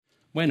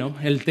Bueno,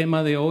 el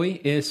tema de hoy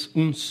es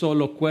un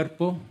solo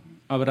cuerpo,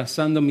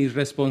 abrazando mis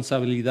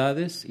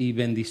responsabilidades y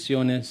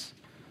bendiciones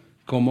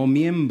como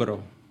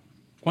miembro.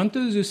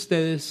 ¿Cuántos de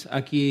ustedes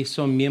aquí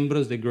son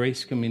miembros de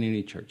Grace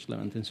Community Church?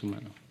 Levanten su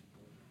mano.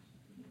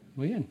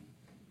 Muy bien.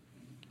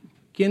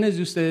 ¿Quiénes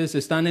de ustedes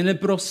están en el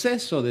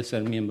proceso de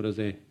ser miembros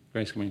de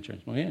Grace Community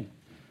Church? Muy bien.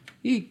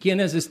 ¿Y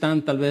quiénes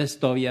están tal vez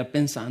todavía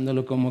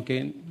pensándolo como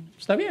que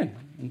está bien,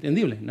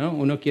 entendible, ¿no?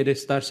 Uno quiere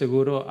estar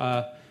seguro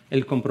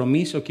el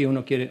compromiso que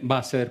uno va a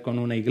hacer con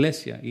una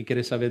iglesia y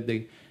quiere saber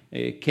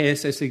qué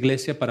es esa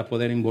iglesia para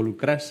poder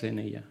involucrarse en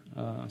ella,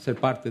 ser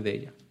parte de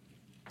ella.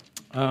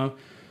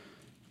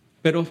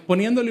 Pero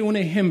poniéndole un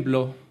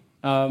ejemplo,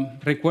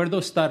 recuerdo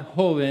estar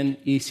joven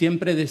y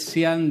siempre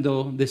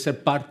deseando de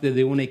ser parte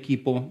de un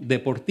equipo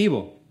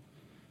deportivo.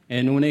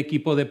 En un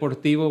equipo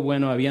deportivo,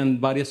 bueno,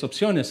 habían varias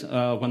opciones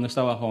cuando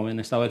estaba joven.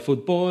 Estaba el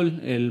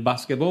fútbol, el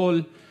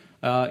básquetbol,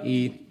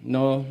 y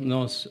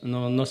no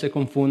se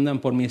confundan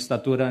por mi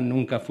estatura.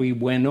 Nunca fui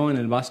bueno en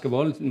el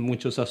básquetbol.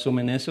 Muchos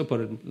asumen eso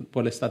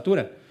por la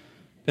estatura,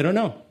 pero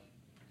no.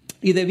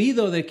 Y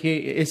debido de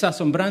que es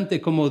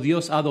asombrante cómo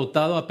Dios ha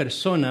dotado a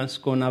personas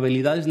con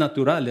habilidades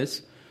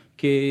naturales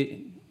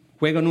que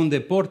juegan un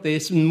deporte,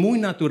 es muy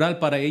natural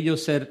para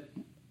ellos ser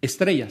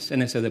estrellas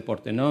en ese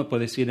deporte, ¿no?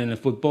 Puede decir, en el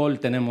fútbol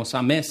tenemos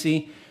a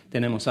Messi,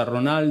 tenemos a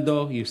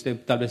Ronaldo, y usted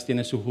tal vez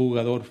tiene su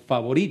jugador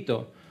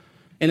favorito.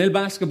 En el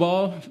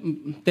básquetbol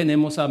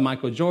tenemos a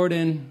Michael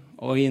Jordan,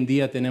 hoy en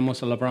día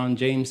tenemos a LeBron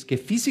James, que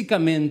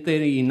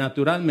físicamente y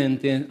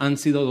naturalmente han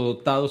sido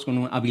dotados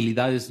con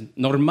habilidades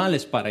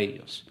normales para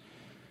ellos.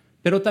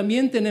 Pero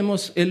también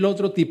tenemos el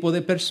otro tipo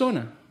de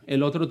persona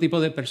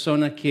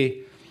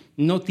que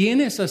no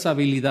tiene esas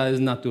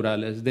habilidades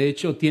naturales. De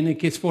hecho, tiene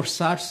que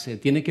esforzarse,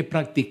 tiene que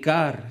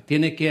practicar,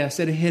 tiene que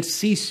hacer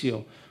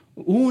ejercicio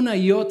una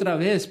y otra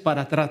vez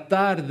para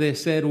tratar de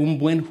ser un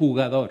buen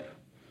jugador.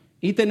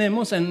 Y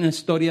tenemos en la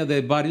historia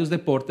de varios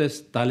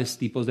deportes tales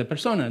tipos de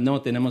personas,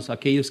 ¿no? Tenemos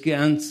aquellos que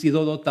han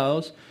sido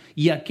dotados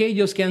y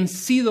aquellos que han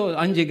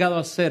llegado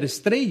a ser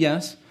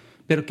estrellas,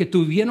 pero que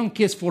tuvieron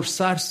que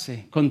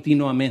esforzarse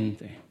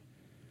continuamente.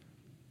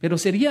 Pero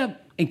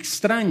sería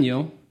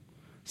extraño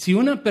si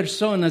una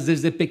persona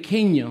desde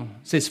pequeño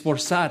se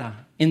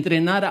esforzara,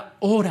 entrenara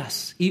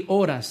horas y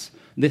horas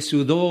de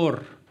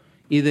sudor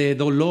y de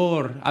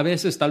dolor, a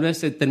veces tal vez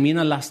se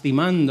termina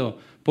lastimando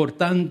por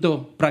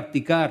tanto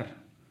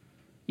practicar,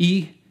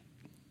 y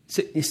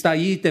está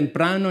ahí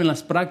temprano en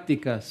las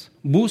prácticas,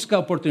 busca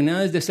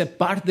oportunidades de ser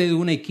parte de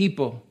un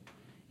equipo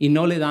y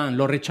no le dan,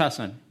 lo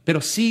rechazan,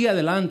 pero sigue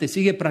adelante,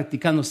 sigue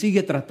practicando,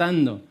 sigue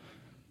tratando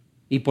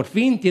y por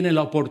fin tiene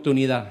la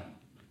oportunidad.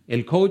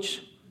 El coach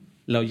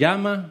lo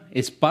llama,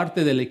 es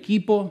parte del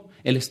equipo,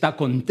 él está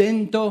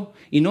contento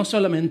y no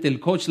solamente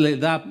el coach le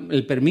da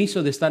el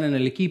permiso de estar en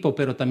el equipo,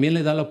 pero también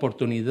le da la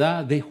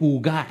oportunidad de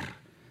jugar.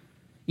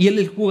 Y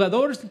el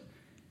jugador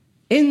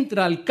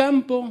entra al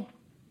campo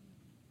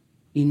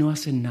y no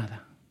hace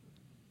nada.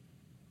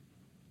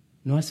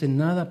 No hace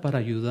nada para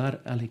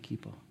ayudar al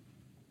equipo.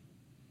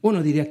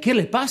 Uno diría, ¿qué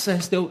le pasa a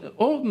este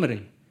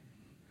hombre?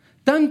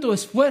 Tanto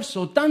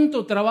esfuerzo,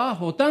 tanto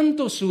trabajo,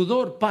 tanto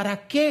sudor,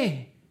 ¿para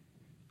qué?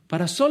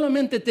 Para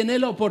solamente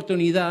tener la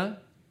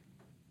oportunidad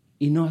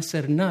y no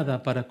hacer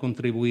nada para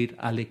contribuir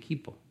al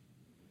equipo.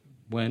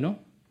 Bueno,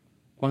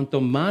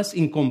 cuanto más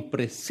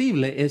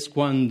incomprensible es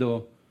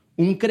cuando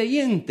un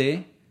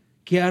creyente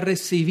que ha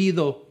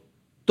recibido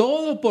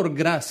todo por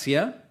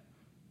gracia,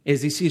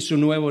 es decir, su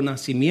nuevo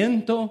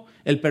nacimiento,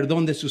 el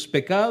perdón de sus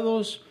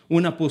pecados,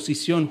 una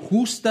posición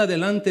justa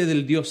delante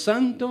del Dios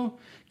Santo,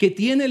 que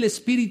tiene el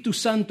Espíritu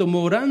Santo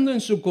morando en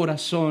su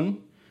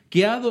corazón,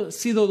 que ha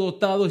sido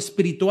dotado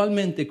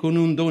espiritualmente con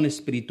un don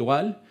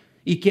espiritual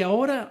y que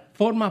ahora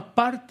forma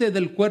parte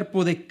del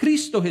cuerpo de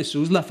Cristo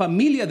Jesús, la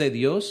familia de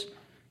Dios,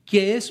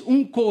 que es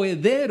un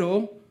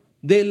coheredero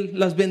de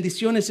las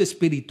bendiciones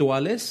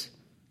espirituales,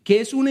 que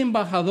es un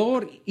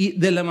embajador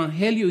del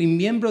Evangelio y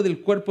miembro del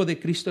cuerpo de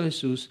Cristo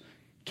Jesús,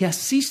 que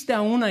asiste a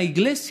una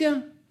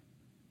iglesia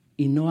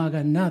y no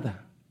haga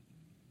nada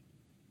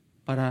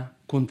para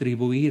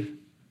contribuir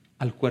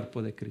al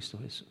cuerpo de Cristo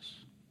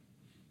Jesús.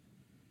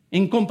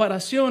 En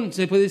comparación,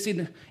 se puede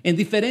decir, en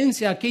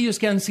diferencia a aquellos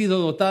que han sido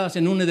dotados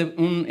en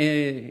un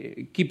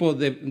equipo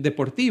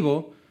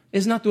deportivo,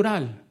 es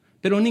natural.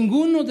 Pero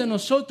ninguno de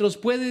nosotros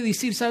puede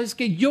decir, ¿sabes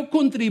qué? Yo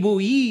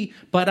contribuí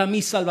para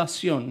mi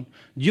salvación.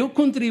 Yo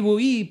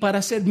contribuí para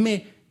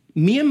hacerme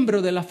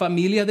miembro de la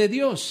familia de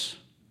Dios.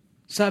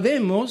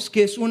 Sabemos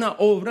que es una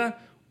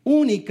obra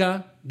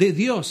única de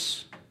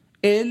Dios.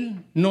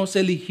 Él nos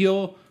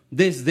eligió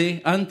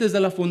desde antes de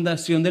la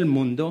fundación del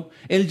mundo.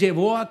 Él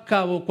llevó a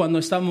cabo cuando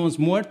estábamos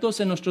muertos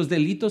en nuestros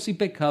delitos y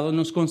pecados,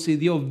 nos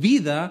concedió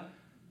vida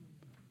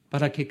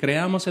para que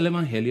creamos el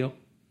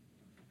Evangelio.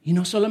 Y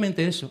no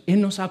solamente eso,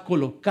 Él nos ha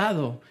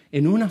colocado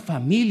en una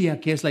familia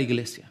que es la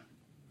iglesia.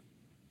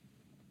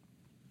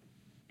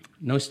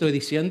 No estoy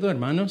diciendo,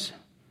 hermanos,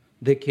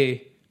 de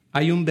que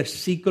hay un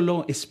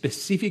versículo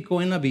específico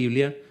en la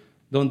Biblia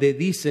donde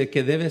dice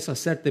que debes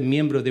hacerte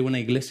miembro de una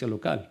iglesia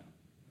local.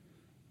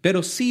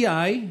 Pero sí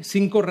hay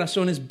 5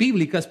 razones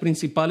bíblicas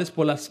principales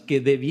por las que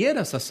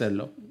debieras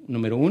hacerlo.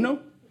 Número 1,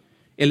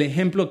 el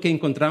ejemplo que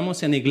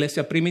encontramos en la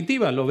iglesia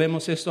primitiva. Lo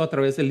vemos esto a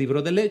través del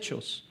libro de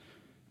Hechos.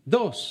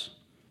 2,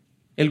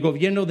 el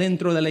gobierno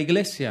dentro de la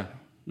iglesia,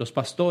 los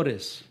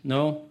pastores,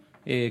 ¿no?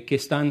 Que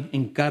están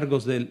en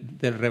cargos del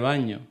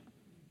rebaño.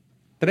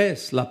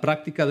 3, la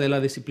práctica de la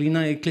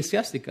disciplina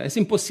eclesiástica. Es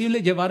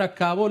imposible llevar a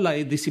cabo la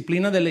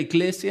disciplina de la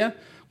iglesia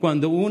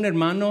cuando un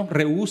hermano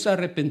rehúsa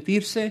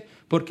arrepentirse,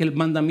 porque el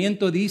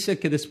mandamiento dice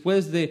que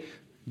después de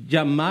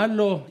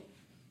llamarlo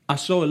a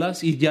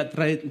solas y ya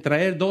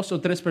traer 2 o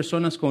 3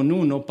 personas con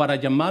uno para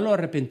llamarlo a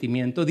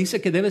arrepentimiento,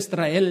 dice que debes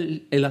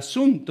traer el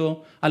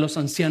asunto a los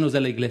ancianos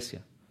de la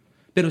iglesia.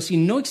 Pero si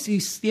no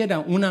existiera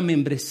una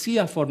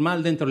membresía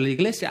formal dentro de la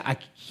iglesia, ¿a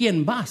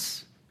quién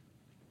vas?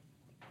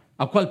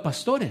 ¿A cuál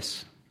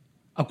pastores?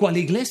 ¿A cuál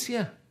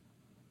iglesia?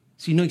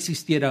 Si no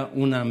existiera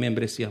una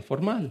membresía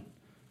formal.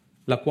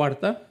 La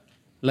 4,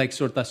 la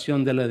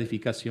exhortación de la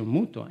edificación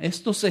mutua.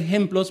 Estos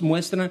ejemplos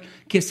muestran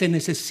que se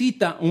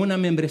necesita una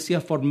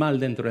membresía formal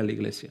dentro de la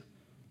iglesia.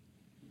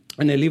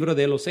 En el libro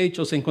de los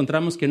Hechos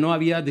encontramos que no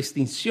había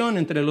distinción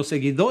entre los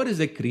seguidores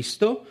de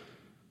Cristo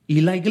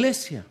y la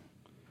iglesia.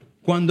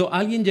 Cuando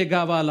alguien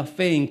llegaba a la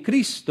fe en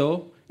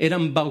Cristo,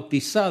 eran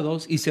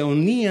bautizados y se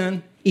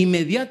unían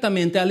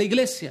inmediatamente a la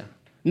iglesia.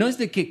 No es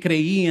de que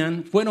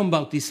creían, fueron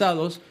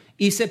bautizados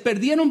y se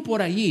perdieron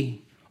por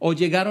allí o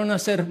llegaron a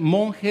ser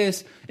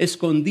monjes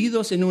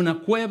escondidos en una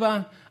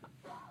cueva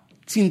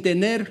sin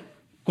tener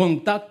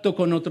contacto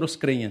con otros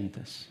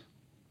creyentes.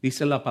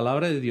 Dice la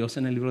palabra de Dios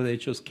en el libro de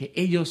Hechos que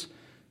ellos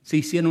se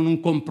hicieron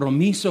un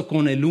compromiso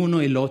con el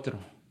uno y el otro.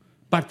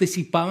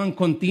 Participaban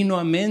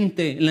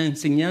continuamente en la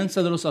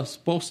enseñanza de los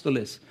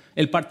apóstoles,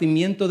 el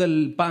partimiento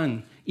del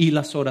pan y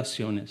las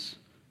oraciones.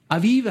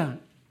 Había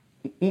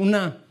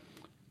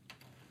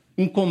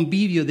un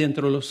convivio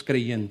dentro de los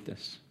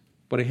creyentes.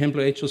 Por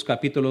ejemplo, Hechos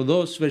capítulo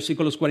 2,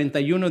 versículos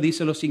 41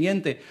 dice lo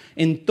siguiente: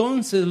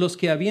 entonces los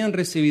que habían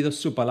recibido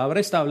su palabra,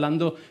 está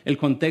hablando el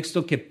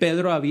contexto que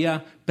Pedro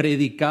había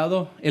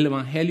predicado el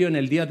evangelio en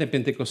el día de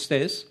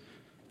Pentecostés,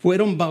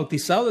 fueron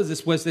bautizados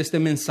después de este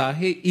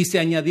mensaje y se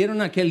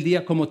añadieron aquel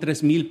día como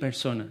 3,000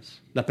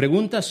 personas. La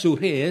pregunta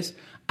surge es,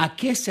 ¿a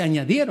qué se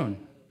añadieron?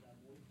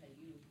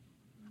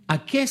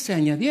 ¿A qué se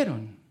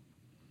añadieron?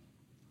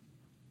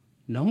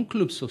 No a un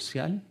club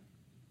social.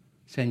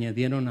 Se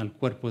añadieron al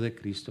cuerpo de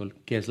Cristo,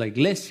 que es la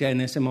iglesia en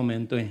ese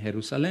momento en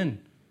Jerusalén.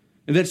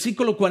 El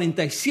versículo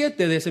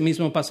 47 de ese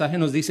mismo pasaje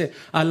nos dice,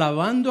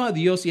 alabando a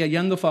Dios y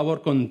hallando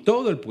favor con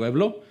todo el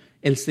pueblo,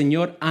 el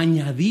Señor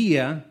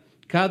añadía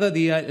cada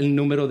día el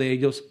número de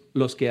ellos,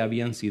 los que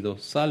habían sido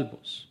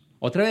salvos.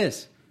 Otra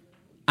vez,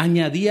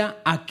 ¿añadía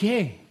a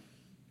qué?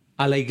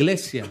 A la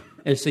iglesia.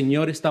 El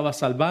Señor estaba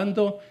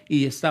salvando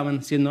y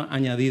estaban siendo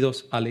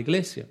añadidos a la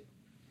iglesia.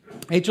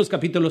 Hechos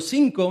capítulo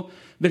 5,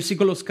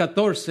 versículos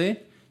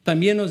 14,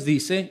 también nos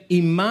dice,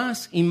 y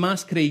más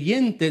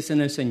creyentes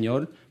en el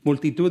Señor,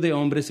 multitud de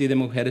hombres y de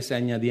mujeres se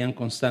añadían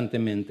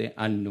constantemente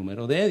al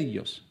número de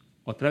ellos.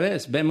 Otra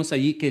vez, vemos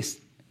allí que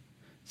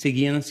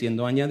seguían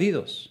siendo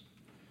añadidos.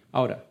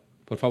 Ahora,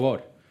 por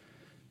favor,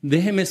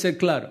 déjeme ser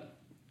claro.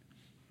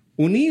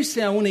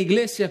 Unirse a una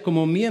iglesia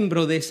como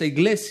miembro de esa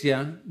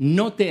iglesia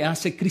no te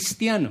hace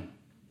cristiano.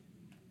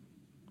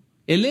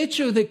 El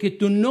hecho de que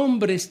tu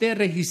nombre esté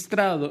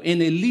registrado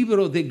en el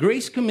libro de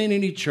Grace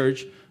Community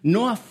Church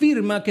no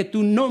afirma que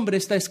tu nombre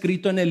está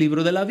escrito en el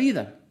libro de la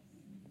vida.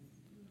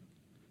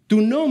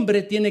 Tu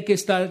nombre tiene que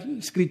estar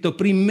escrito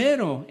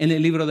primero en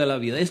el libro de la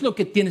vida. Es lo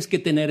que tienes que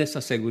tener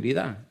esa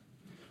seguridad.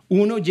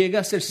 Uno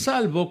llega a ser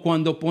salvo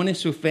cuando pone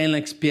su fe en la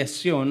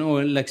expiación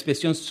o en la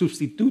expiación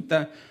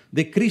sustituta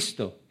de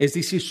Cristo. Es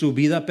decir, su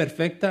vida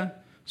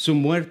perfecta, su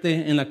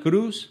muerte en la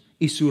cruz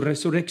y su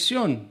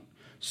resurrección.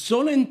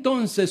 Solo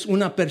entonces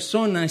una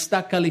persona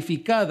está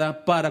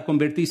calificada para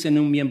convertirse en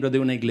un miembro de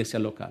una iglesia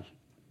local.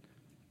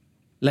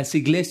 Las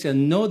iglesias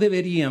no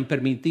deberían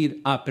permitir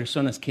a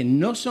personas que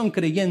no son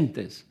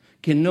creyentes,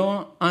 que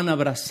no han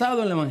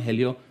abrazado el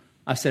evangelio,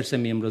 hacerse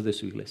miembros de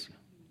su iglesia.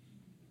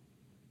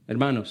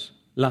 Hermanos,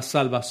 la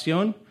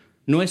salvación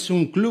no es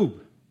un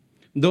club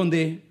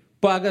donde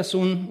pagas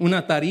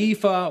una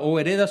tarifa o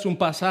heredas un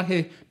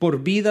pasaje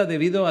por vida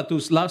debido a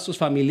tus lazos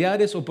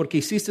familiares o porque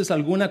hiciste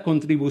alguna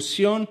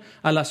contribución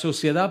a la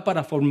sociedad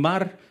para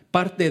formar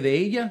parte de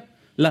ella.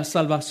 La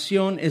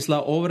salvación es la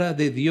obra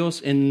de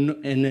Dios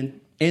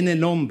en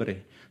el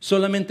hombre.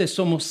 Solamente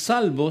somos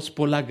salvos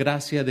por la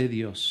gracia de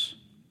Dios.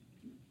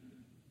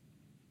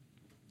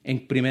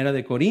 En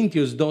 1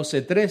 Corintios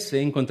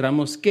 12:13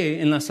 encontramos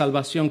que en la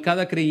salvación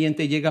cada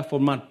creyente llega a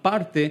formar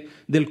parte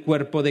del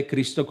cuerpo de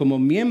Cristo como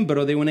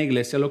miembro de una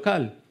iglesia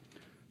local.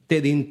 Te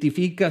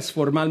identificas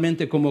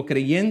formalmente como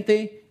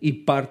creyente y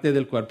parte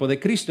del cuerpo de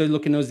Cristo, es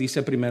lo que nos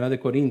dice 1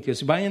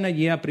 Corintios. Vayan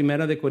allí a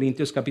 1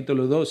 Corintios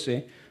capítulo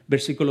 12,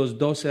 versículos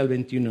 12 al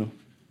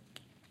 21.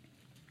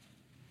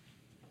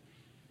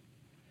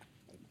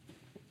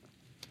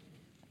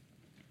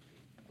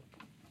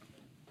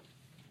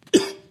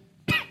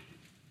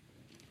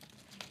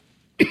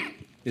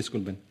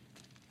 Disculpen.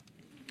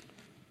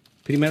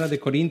 Primera de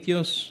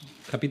Corintios,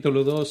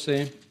 capítulo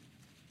 12,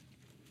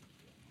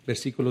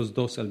 versículos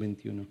 2 al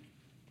 21.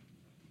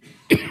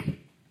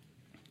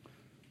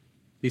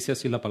 Dice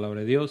así la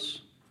palabra de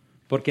Dios: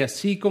 porque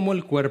así como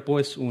el cuerpo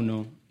es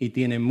uno y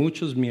tiene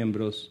muchos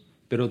miembros,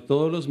 pero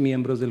todos los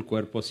miembros del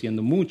cuerpo,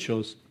 siendo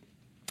muchos,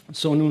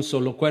 son un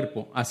solo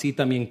cuerpo, así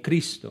también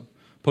Cristo.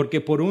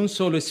 Porque por un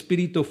solo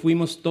espíritu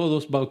fuimos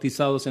todos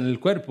bautizados en el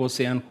cuerpo,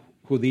 sean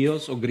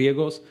judíos o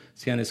griegos,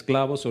 sean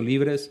esclavos o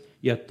libres,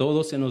 y a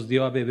todos se nos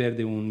dio a beber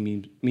de un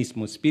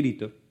mismo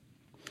espíritu.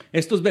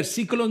 Estos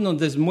versículos nos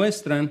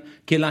demuestran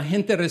que la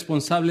gente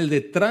responsable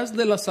detrás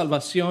de la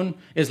salvación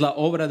es la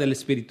obra del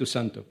Espíritu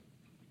Santo.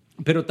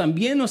 Pero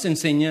también nos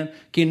enseñan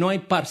que no hay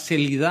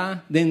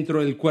parcialidad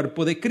dentro del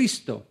cuerpo de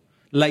Cristo.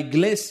 La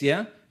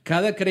iglesia,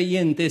 cada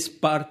creyente es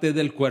parte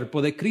del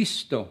cuerpo de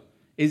Cristo.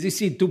 Es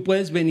decir, tú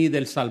puedes venir de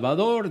El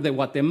Salvador, de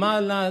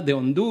Guatemala, de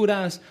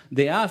Honduras,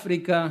 de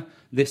África,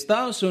 de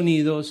Estados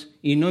Unidos,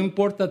 y no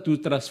importa tu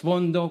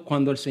trasfondo,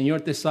 cuando el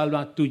Señor te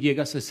salva, tú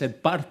llegas a ser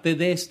parte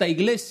de esta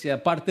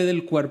iglesia, parte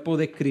del cuerpo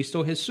de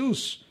Cristo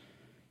Jesús.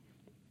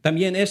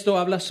 También esto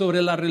habla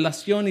sobre la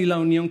relación y la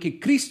unión que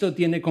Cristo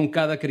tiene con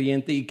cada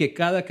creyente y que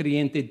cada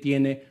creyente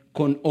tiene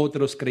con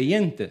otros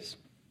creyentes.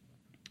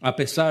 A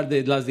pesar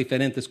de las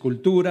diferentes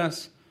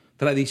culturas,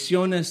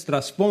 tradiciones,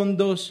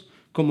 trasfondos,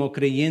 como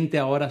creyente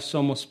ahora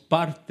somos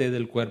parte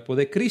del cuerpo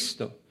de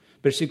Cristo.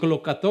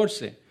 Versículo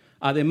 14.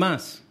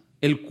 Además,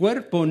 el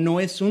cuerpo no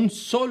es un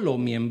solo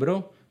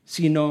miembro,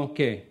 sino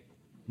que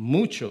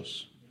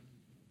muchos.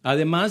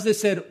 Además de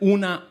ser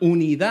una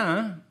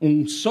unidad,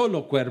 un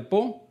solo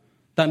cuerpo,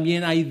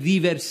 también hay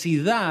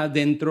diversidad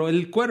dentro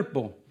del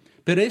cuerpo.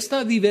 Pero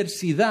esta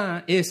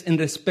diversidad es en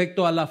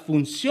respecto a la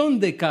función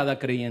de cada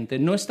creyente.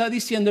 No está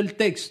diciendo el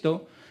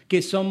texto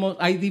que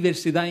hay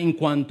diversidad en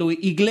cuanto a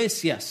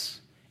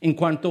iglesias, en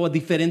cuanto a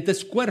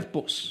diferentes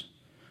cuerpos.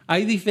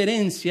 Hay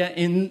diferencia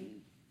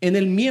en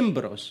el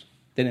miembros.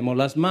 Tenemos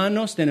las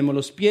manos, tenemos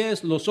los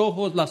pies, los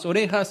ojos, las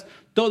orejas,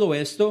 todo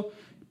esto.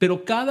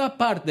 Pero cada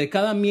parte,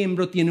 cada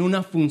miembro tiene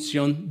una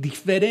función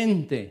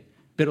diferente.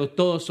 Pero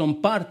todos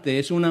son parte,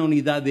 es una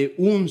unidad de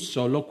un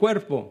solo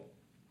cuerpo.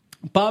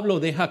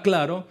 Pablo deja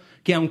claro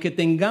que aunque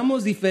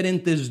tengamos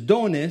diferentes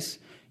dones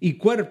y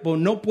cuerpo,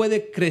 no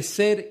puede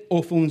crecer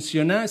o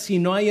funcionar si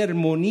no hay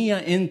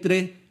armonía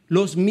entre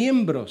los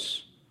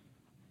miembros,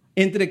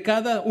 entre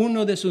cada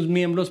uno de sus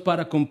miembros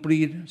para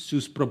cumplir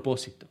sus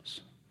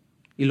propósitos.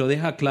 Y lo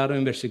deja claro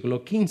en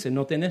versículo 15,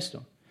 noten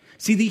esto.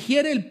 Si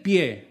dijera el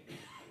pie,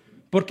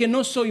 porque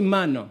no soy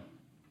mano,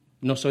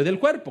 no soy del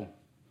cuerpo,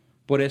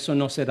 por eso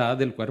no será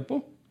del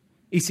cuerpo.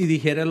 Y si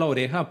dijera la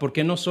oreja,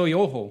 porque no soy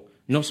ojo,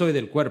 no soy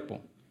del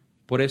cuerpo,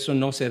 por eso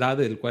no será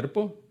del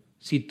cuerpo.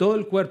 Si todo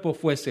el cuerpo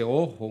fuese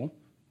ojo,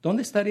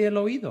 ¿dónde estaría el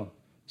oído?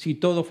 Si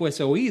todo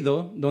fuese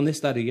oído, ¿dónde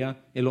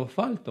estaría el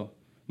olfato?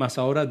 Mas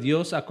ahora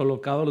Dios ha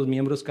colocado los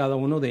miembros, cada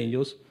uno de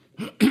ellos,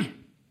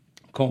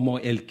 como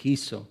Él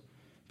quiso.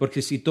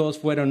 Porque si todos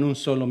fueran un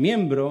solo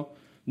miembro,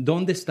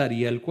 ¿dónde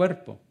estaría el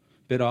cuerpo?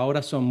 Pero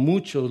ahora son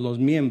muchos los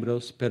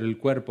miembros, pero el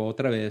cuerpo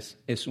otra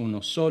vez es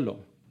uno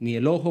solo. Ni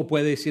el ojo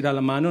puede decir a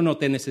la mano, no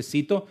te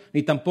necesito,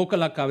 ni tampoco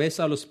la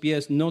cabeza a los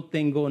pies, no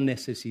tengo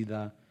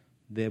necesidad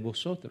de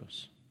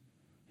vosotros.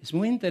 Es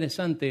muy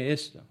interesante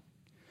esto.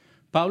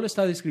 Pablo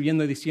está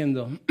describiendo y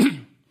diciendo,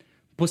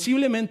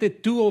 posiblemente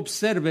tú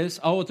observes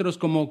a otros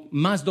como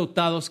más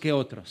dotados que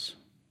otros,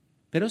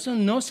 pero eso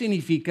no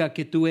significa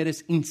que tú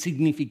eres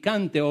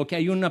insignificante o que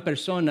hay una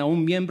persona,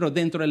 un miembro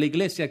dentro de la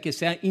iglesia que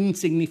sea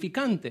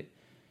insignificante.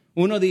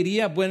 Uno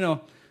diría,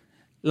 bueno,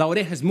 la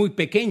oreja es muy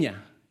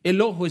pequeña, el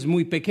ojo es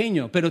muy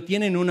pequeño, pero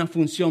tienen una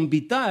función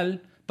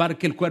vital para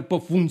que el cuerpo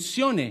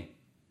funcione.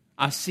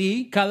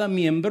 Así, cada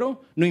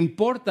miembro, no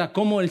importa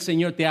cómo el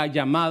Señor te ha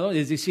llamado,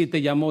 es decir,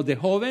 te llamó de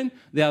joven,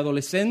 de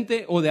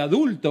adolescente o de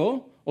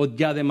adulto, o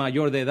ya de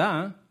mayor de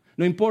edad,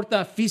 no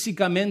importa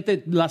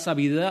físicamente las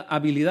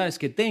habilidades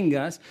que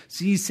tengas,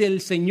 si el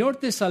Señor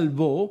te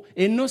salvó,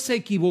 Él no se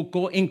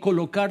equivocó en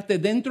colocarte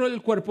dentro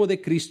del cuerpo de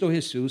Cristo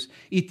Jesús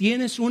y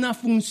tienes una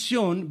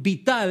función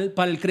vital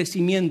para el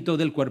crecimiento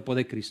del cuerpo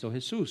de Cristo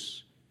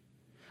Jesús.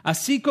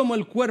 Así como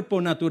el cuerpo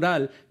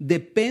natural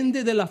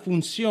depende de la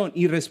función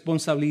y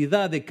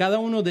responsabilidad de cada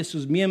uno de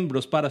sus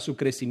miembros para su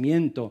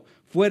crecimiento,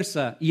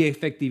 fuerza y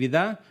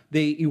efectividad,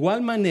 de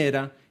igual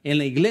manera, en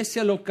la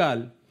iglesia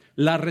local,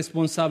 las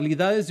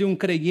responsabilidades de un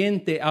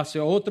creyente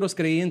hacia otros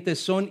creyentes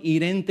son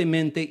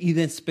inherentemente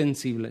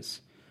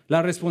indispensables.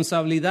 La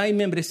responsabilidad y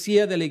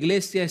membresía de la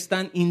iglesia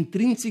están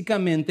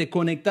intrínsecamente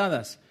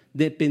conectadas,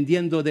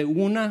 dependiendo de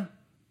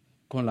una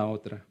con la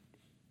otra.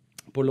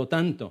 Por lo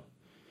tanto,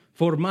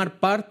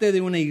 formar parte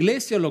de una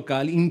iglesia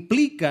local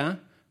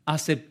implica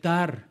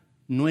aceptar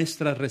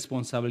nuestras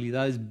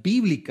responsabilidades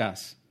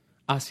bíblicas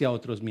hacia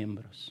otros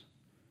miembros.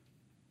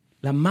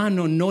 La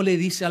mano no le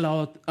dice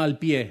al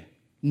pie,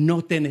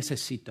 no te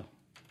necesito.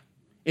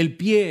 El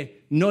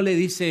pie no le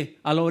dice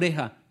a la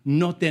oreja,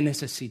 no te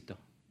necesito.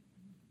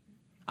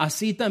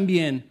 Así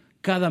también,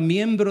 cada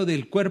miembro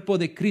del cuerpo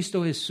de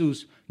Cristo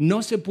Jesús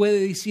no se puede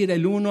decir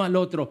el uno al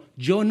otro,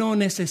 yo no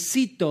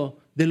necesito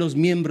de los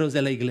miembros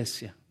de la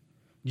iglesia.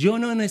 Yo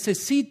no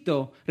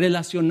necesito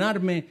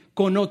relacionarme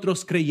con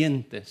otros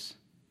creyentes.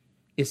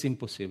 Es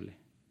imposible.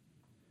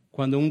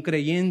 Cuando un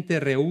creyente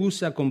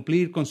rehúsa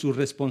cumplir con sus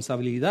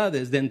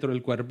responsabilidades dentro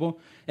del cuerpo,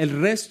 el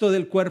resto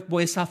del cuerpo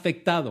es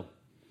afectado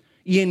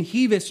y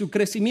inhibe su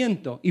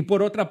crecimiento. Y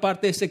por otra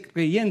parte, ese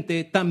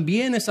creyente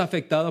también es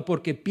afectado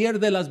porque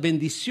pierde las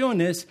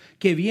bendiciones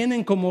que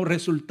vienen como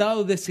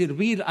resultado de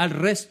servir al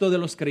resto de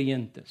los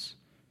creyentes.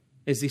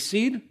 Es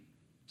decir,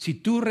 si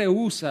tú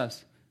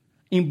rehusas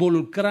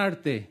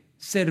involucrarte,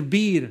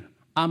 servir,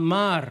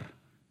 amar,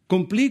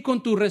 cumplir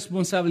con tus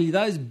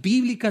responsabilidades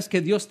bíblicas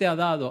que Dios te ha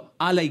dado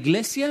a la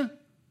iglesia,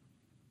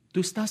 tú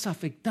estás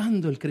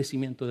afectando el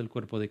crecimiento del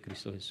cuerpo de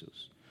Cristo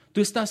Jesús. Tú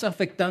estás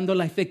afectando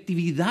la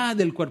efectividad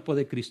del cuerpo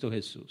de Cristo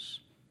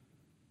Jesús.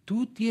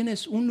 Tú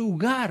tienes un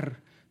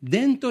lugar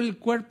dentro del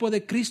cuerpo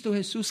de Cristo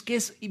Jesús que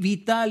es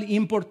vital e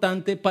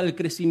importante para el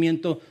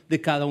crecimiento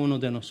de cada uno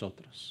de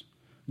nosotros.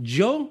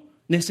 Yo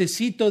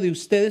necesito de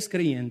ustedes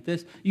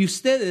creyentes y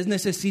ustedes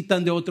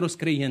necesitan de otros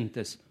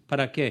creyentes.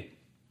 ¿Para qué?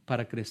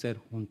 Para crecer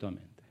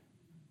juntamente.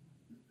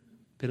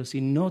 Pero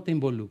si no te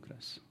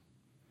involucras,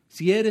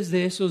 si eres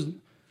de esos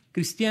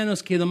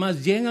cristianos que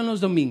nomás llegan los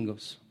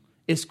domingos,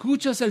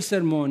 escuchas el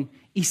sermón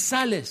y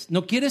sales,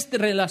 no quieres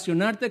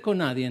relacionarte con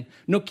nadie,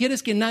 no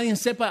quieres que nadie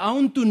sepa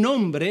aún tu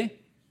nombre,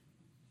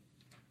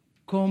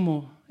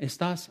 ¿cómo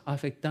estás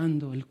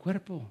afectando el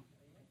cuerpo?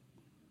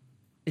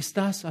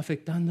 Estás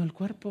afectando el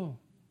cuerpo.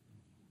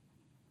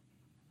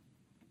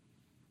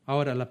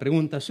 Ahora la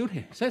pregunta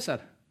surge,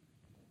 César,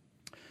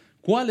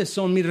 ¿cuáles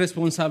son mis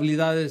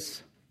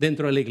responsabilidades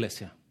dentro de la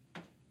iglesia?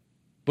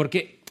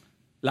 Porque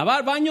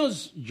lavar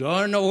baños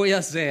yo no voy a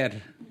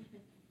hacer.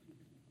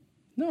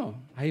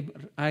 No,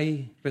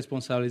 hay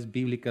responsabilidades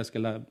bíblicas que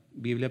la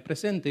Biblia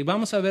presenta y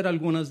vamos a ver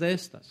algunas de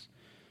estas.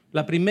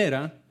 La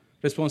primera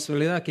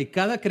responsabilidad que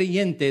cada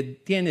creyente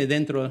tiene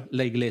dentro de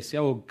la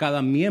iglesia o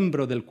cada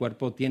miembro del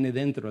cuerpo tiene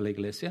dentro de la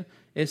iglesia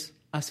es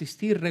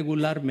asistir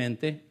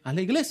regularmente a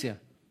la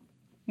iglesia.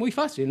 Muy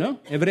fácil,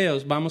 ¿no?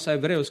 Vamos a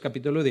Hebreos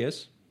capítulo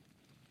 10,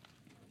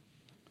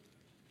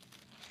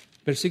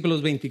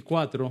 versículos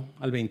 24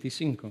 al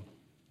 25.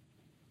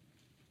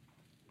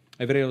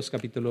 Hebreos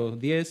capítulo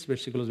 10,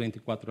 versículos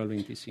 24 al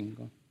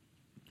 25.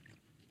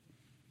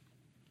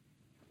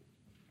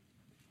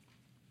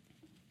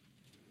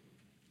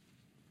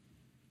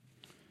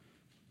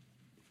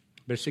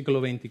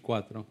 Versículo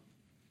 24.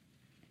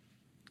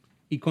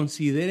 Y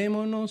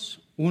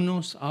considerémonos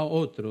unos a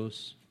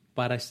otros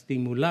para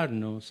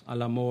estimularnos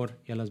al amor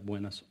y a las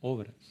buenas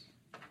obras.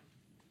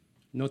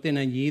 Noten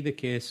allí de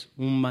que es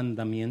un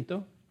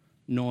mandamiento,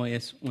 no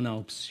es una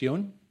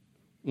opción,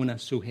 una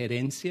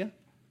sugerencia.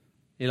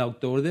 El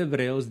autor de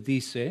Hebreos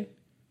dice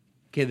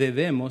que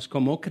debemos,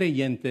 como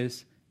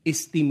creyentes,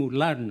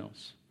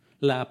 estimularnos.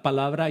 La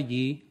palabra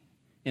allí,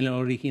 en el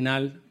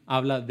original,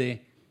 habla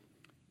de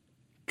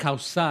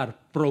causar,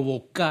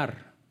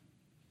 provocar.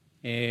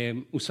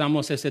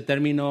 Usamos ese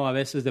término a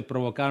veces de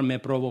provocar, me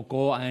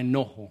provocó a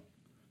enojo,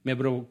 me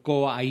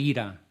provocó a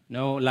ira,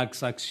 ¿no?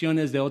 Las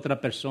acciones de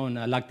otra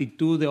persona, la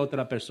actitud de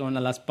otra persona,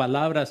 las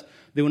palabras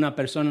de una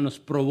persona nos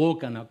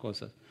provocan a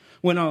cosas.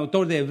 Bueno, el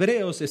autor de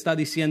Hebreos está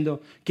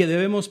diciendo que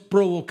debemos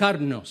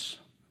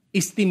provocarnos,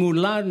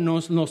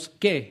 estimularnos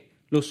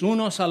los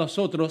unos a los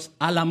otros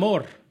al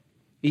amor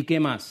y ¿qué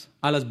más?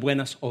 A las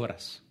buenas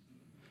obras.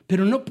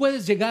 Pero no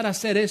puedes llegar a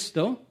hacer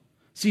esto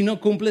si no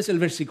cumples el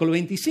versículo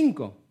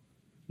 25.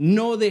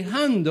 No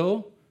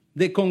dejando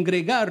de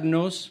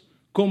congregarnos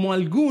como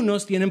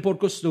algunos tienen por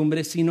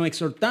costumbre, sino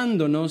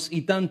exhortándonos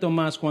y tanto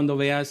más cuando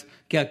veas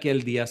que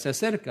aquel día se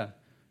acerca.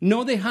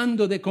 No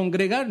dejando de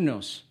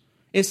congregarnos.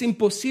 Es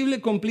imposible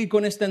cumplir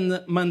con este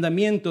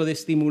mandamiento de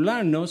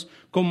estimularnos,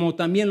 como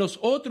también los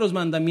otros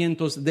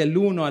mandamientos del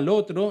uno al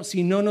otro,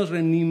 si no nos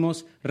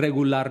reunimos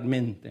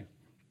regularmente.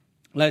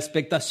 La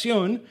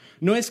expectación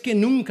no es que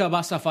nunca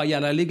vas a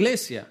fallar a la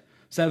iglesia.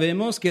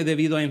 Sabemos que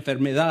debido a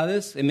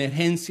enfermedades,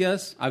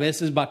 emergencias, a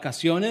veces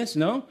vacaciones,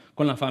 ¿no?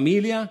 Con la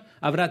familia,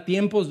 habrá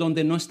tiempos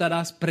donde no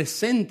estarás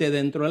presente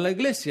dentro de la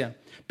iglesia.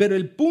 Pero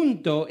el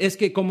punto es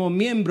que como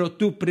miembro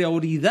tu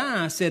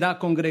prioridad será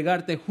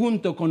congregarte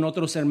junto con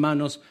otros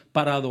hermanos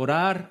para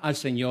adorar al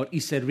Señor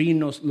y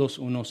servirnos los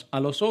unos a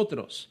los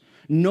otros.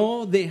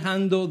 No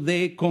dejando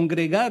de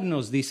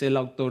congregarnos, dice el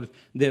autor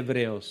de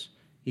Hebreos.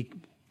 ¿Y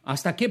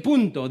hasta qué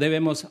punto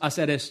debemos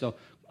hacer esto?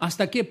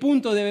 ¿Hasta qué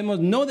punto debemos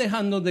no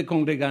dejando de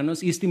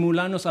congregarnos y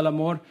estimularnos al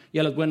amor y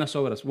a las buenas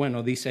obras?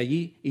 Bueno, dice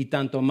allí, y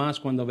tanto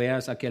más cuando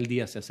veas aquel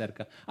día se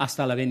acerca,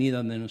 hasta la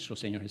venida de nuestro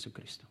Señor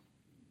Jesucristo.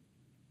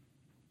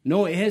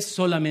 No es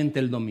solamente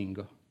el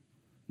domingo.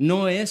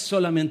 No es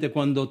solamente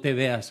cuando te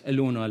veas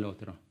el uno al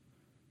otro.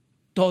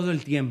 Todo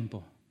el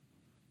tiempo.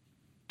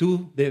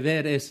 Tu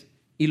deber es,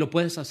 y lo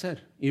puedes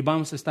hacer, y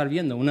vamos a estar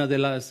viendo una de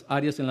las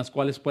áreas en las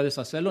cuales puedes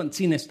hacerlo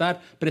sin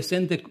estar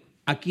presente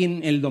aquí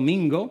en el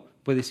domingo,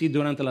 puedes ir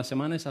durante la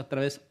semana, es a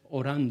través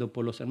orando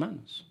por los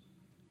hermanos.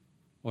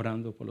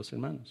 Orando por los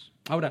hermanos.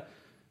 Ahora,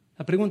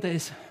 la pregunta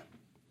es,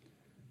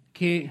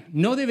 que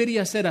no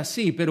debería ser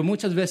así, pero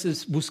muchas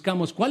veces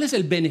buscamos cuál es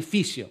el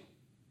beneficio.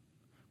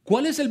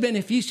 ¿Cuál es el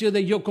beneficio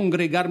de yo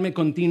congregarme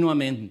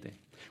continuamente?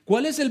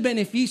 ¿Cuál es el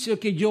beneficio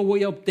que yo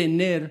voy a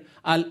obtener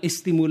al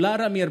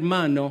estimular a mi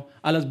hermano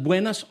a las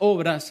buenas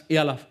obras y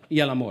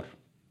al amor?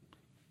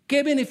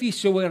 ¿Qué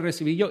beneficio voy a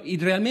recibir yo? Y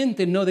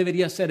realmente no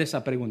debería ser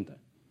esa pregunta.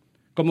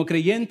 Como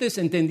creyentes,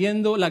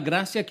 entendiendo la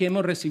gracia que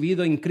hemos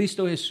recibido en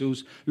Cristo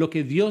Jesús, lo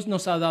que Dios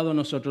nos ha dado a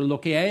nosotros, lo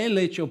que Él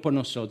ha hecho por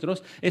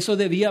nosotros, eso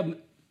debía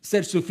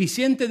ser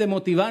suficiente de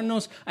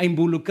motivarnos a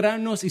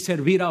involucrarnos y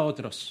servir a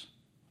otros.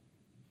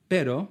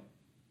 Pero,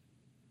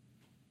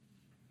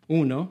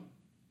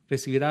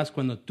 recibirás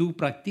cuando tú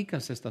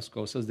practicas estas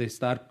cosas de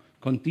estar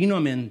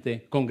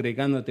continuamente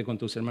congregándote con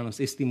tus hermanos,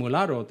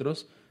 estimular a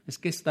otros, es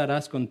que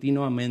estarás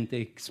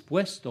continuamente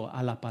expuesto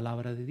a la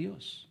palabra de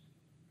Dios.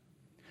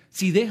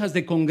 Si dejas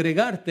de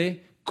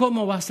congregarte,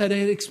 ¿cómo vas a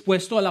ser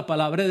expuesto a la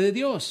palabra de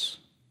Dios?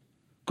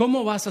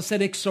 ¿Cómo vas a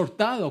ser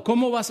exhortado?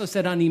 ¿Cómo vas a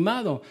ser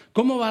animado?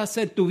 ¿Cómo va a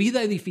ser tu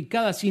vida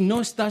edificada si no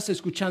estás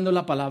escuchando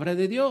la palabra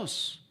de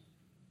Dios?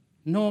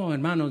 No,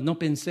 hermanos, no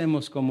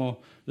pensemos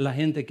como la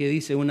gente que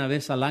dice una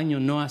vez al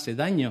año no hace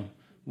daño,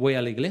 voy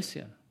a la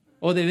iglesia.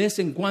 O de vez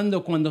en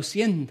cuando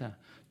sienta.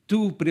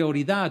 Tu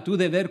prioridad, tu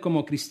deber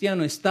como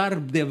cristiano,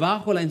 estar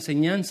debajo la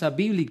enseñanza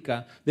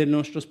bíblica de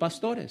nuestros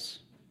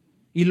pastores.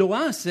 Y lo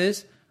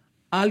haces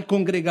al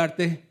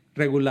congregarte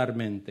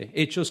regularmente.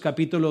 Hechos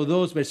capítulo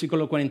 2,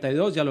 versículo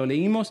 42, ya lo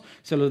leímos,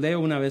 se lo leo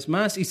una vez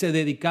más. Y se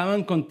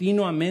dedicaban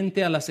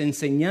continuamente a las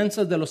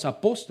enseñanzas de los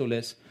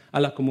apóstoles, a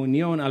la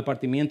comunión, al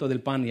partimiento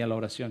del pan y a la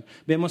oración.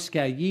 Vemos que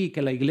allí,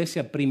 que la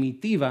iglesia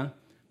primitiva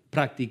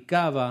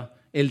practicaba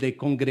el de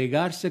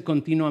congregarse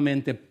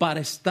continuamente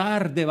para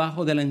estar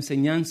debajo de la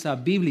enseñanza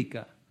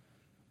bíblica.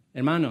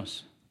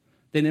 Hermanos,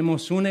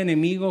 tenemos un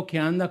enemigo que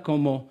anda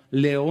como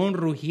león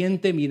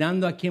rugiente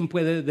mirando a quién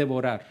puede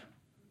devorar.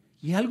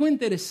 Y algo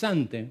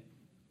interesante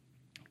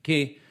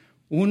que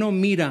uno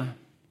mira,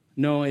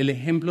 el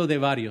ejemplo de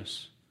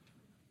varios.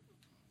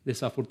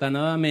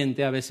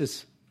 Desafortunadamente, a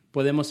veces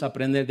podemos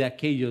aprender de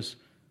aquellos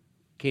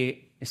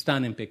que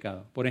están en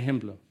pecado. Por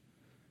ejemplo,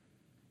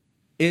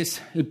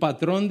 es el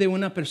patrón de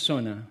una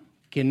persona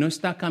que no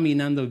está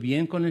caminando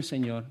bien con el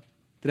Señor.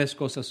 3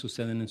 cosas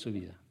suceden en su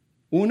vida.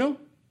 1,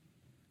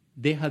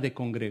 deja de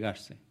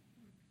congregarse.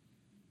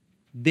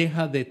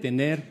 Deja de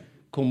tener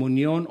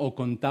comunión o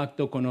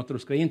contacto con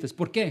otros creyentes.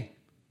 ¿Por qué?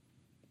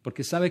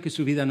 Porque sabe que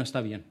su vida no está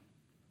bien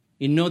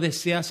y no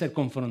desea ser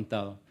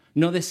confrontado.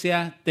 No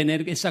desea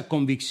tener esa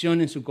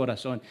convicción en su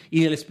corazón.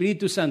 Y el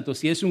Espíritu Santo,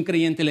 si es un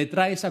creyente, le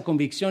trae esa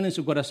convicción en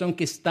su corazón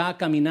que está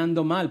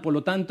caminando mal. Por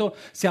lo tanto,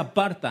 se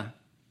aparta,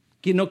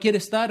 que no quiere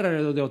estar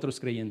alrededor de otros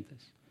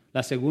creyentes.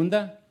 La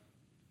segunda,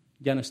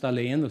 ya no está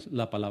leyendo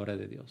la palabra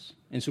de Dios.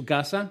 En su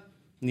casa,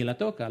 ni la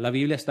toca. La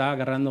Biblia está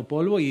agarrando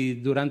polvo y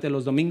durante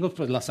los domingos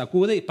pues la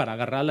sacude para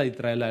agarrarla y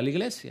traerla a la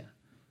iglesia.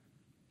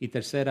 Y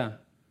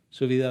tercera,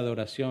 su vida de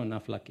oración ha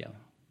flaqueado.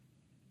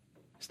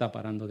 Está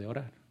parando de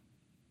orar.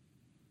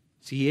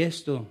 Si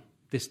esto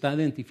te está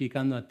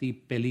identificando a ti,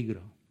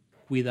 peligro,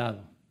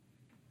 cuidado.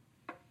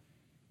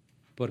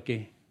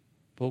 Porque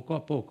poco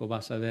a poco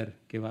vas a ver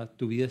que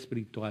tu vida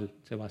espiritual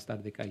se va a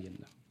estar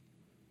decayendo.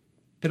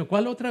 Pero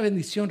 ¿cuál otra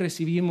bendición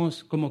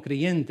recibimos como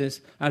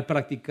creyentes al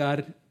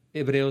practicar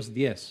Hebreos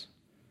 10?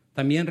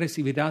 También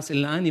recibirás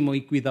el ánimo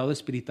y cuidado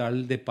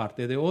espiritual de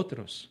parte de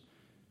otros.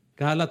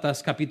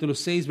 Gálatas capítulo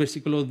 6,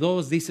 versículo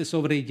 2 dice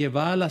sobre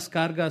llevar las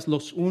cargas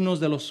los unos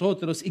de los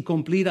otros y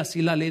cumplir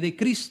así la ley de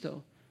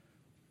Cristo.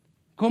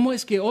 ¿Cómo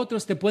es que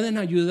otros te pueden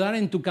ayudar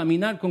en tu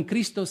caminar con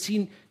Cristo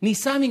si ni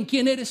saben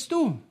quién eres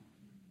tú?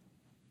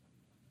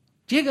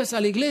 Llegas a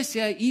la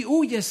iglesia y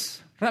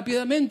huyes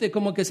rápidamente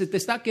como que se te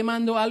está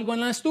quemando algo en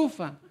la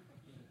estufa.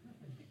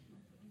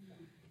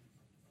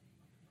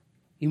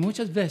 Y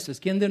muchas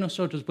veces, ¿quién de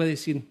nosotros puede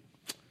decir,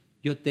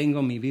 yo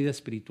tengo mi vida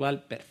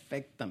espiritual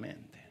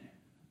perfectamente?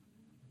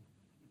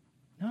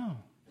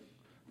 No,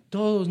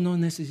 todos nos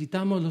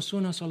necesitamos los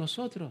unos a los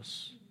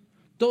otros.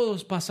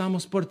 Todos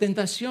pasamos por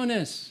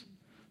tentaciones.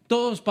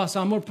 Todos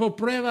pasamos por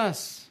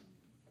pruebas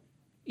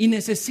y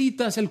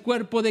necesitas el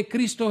cuerpo de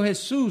Cristo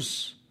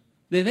Jesús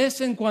de vez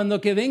en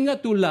cuando que venga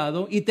a tu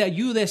lado y te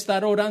ayude a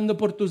estar orando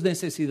por tus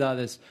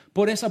necesidades,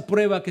 por esa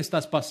prueba que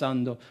estás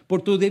pasando,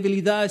 por tu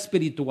debilidad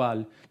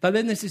espiritual. Tal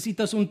vez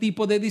necesitas un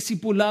tipo de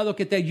discipulado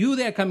que te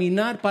ayude a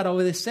caminar para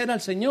obedecer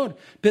al Señor,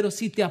 pero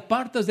si te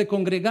apartas de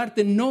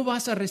congregarte no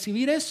vas a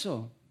recibir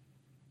eso.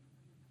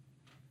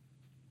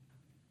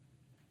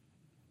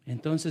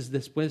 Entonces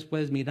después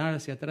puedes mirar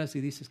hacia atrás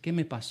y dices, ¿qué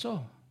me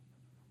pasó?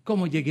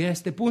 ¿Cómo llegué a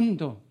este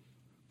punto?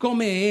 ¿Cómo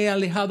me he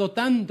alejado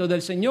tanto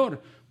del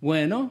Señor?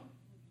 Bueno,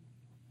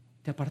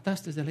 te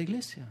apartaste de la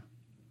iglesia.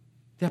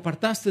 Te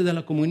apartaste de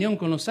la comunión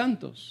con los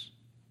santos.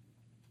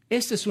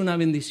 Esa es una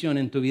bendición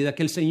en tu vida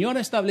que el Señor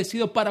ha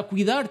establecido para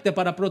cuidarte,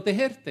 para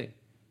protegerte.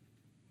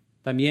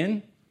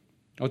 También,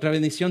 otra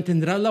bendición,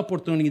 tendrás la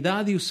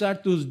oportunidad de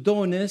usar tus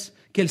dones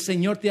que el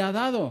Señor te ha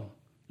dado.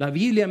 La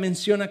Biblia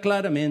menciona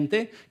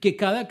claramente que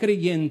cada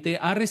creyente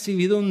ha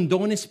recibido un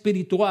don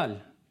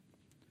espiritual,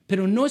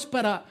 pero no es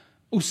para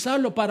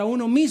usarlo para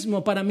uno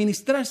mismo, para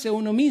ministrarse a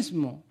uno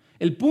mismo.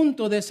 El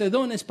punto de ese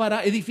don es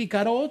para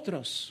edificar a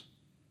otros.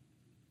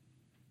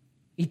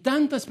 Y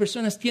tantas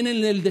personas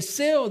tienen el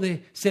deseo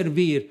de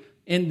servir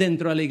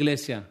dentro de la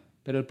iglesia,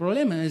 pero el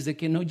problema es de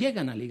que no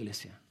llegan a la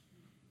iglesia.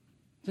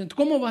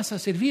 ¿Cómo vas a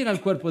servir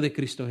al cuerpo de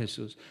Cristo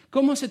Jesús?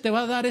 ¿Cómo se te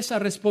va a dar esa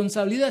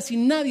responsabilidad si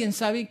nadie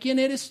sabe quién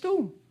eres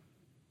tú?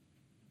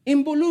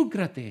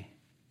 Involúcrate.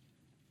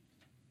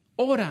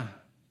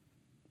 Ora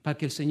para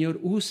que el Señor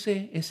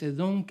use ese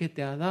don que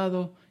te ha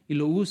dado y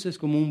lo uses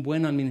como un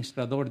buen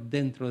administrador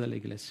dentro de la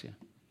iglesia.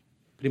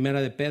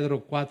 Primera de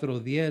Pedro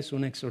 4:10,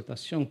 una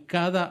exhortación.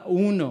 Cada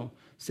uno,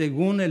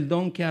 según el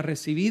don que ha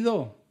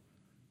recibido,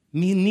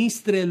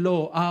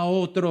 ministrelo a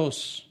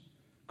otros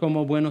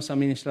como buenos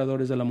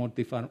administradores de la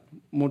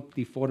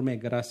multiforme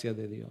gracia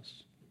de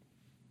Dios.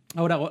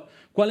 Ahora,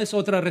 ¿cuál es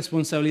otra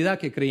responsabilidad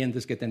que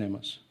creyentes que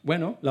tenemos?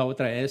 Bueno, la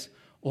otra es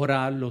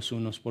orar los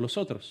unos por los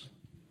otros.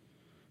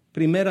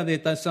 Primera de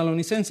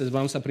Tesalonicenses,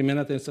 vamos a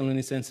Primera de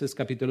Tesalonicenses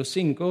capítulo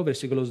 5,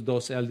 versículos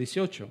 12 al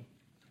 18.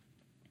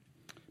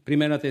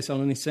 Primera de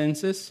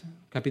Tesalonicenses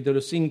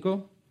capítulo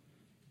 5,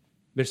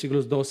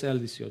 versículos 12 al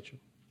 18.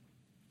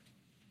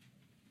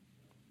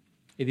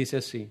 Y dice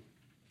así: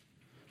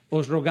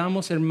 os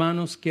rogamos,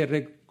 hermanos,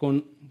 que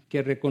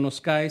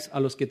reconozcáis a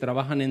los que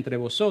trabajan entre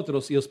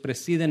vosotros y os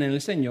presiden en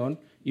el Señor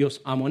y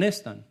os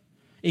amonestan,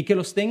 y que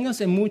los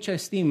tengas en mucha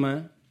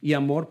estima y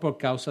amor por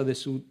causa de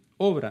su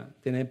obra.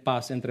 Tened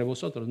paz entre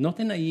vosotros.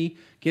 Noten ahí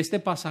que este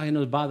pasaje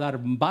nos va a dar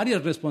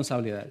varias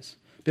responsabilidades,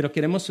 pero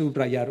queremos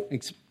subrayar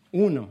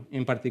uno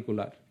en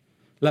particular.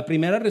 La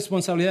primera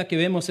responsabilidad que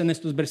vemos en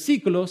estos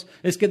versículos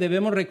es que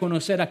debemos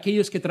reconocer a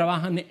aquellos que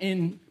trabajan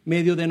en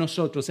medio de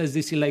nosotros, es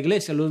decir, la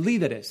iglesia, los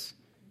líderes.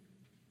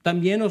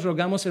 También os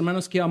rogamos,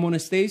 hermanos, que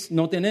amonestéis,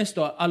 noten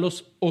esto, a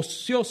los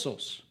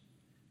ociosos,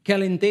 que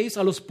alentéis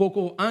a los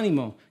poco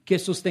ánimo, que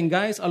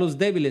sostengáis a los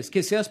débiles,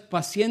 que seas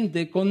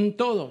paciente con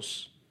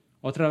todos.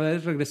 Otra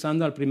vez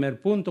regresando al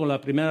primer punto,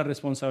 la primera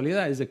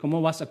responsabilidad es de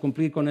cómo vas a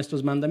cumplir con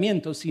estos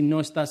mandamientos si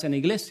no estás en la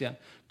iglesia.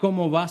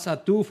 ¿Cómo vas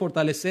a tú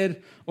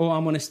fortalecer o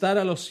amonestar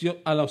al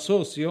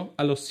ocioso?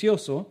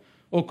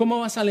 ¿O cómo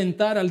vas a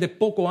alentar al de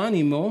poco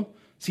ánimo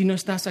si no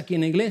estás aquí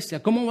en la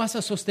iglesia? ¿Cómo vas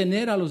a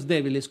sostener a los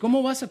débiles?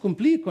 ¿Cómo vas a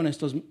cumplir con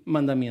estos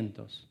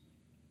mandamientos?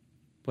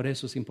 Por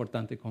eso es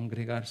importante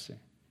congregarse.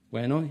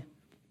 Bueno,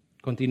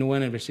 continúa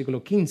en el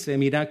versículo 15.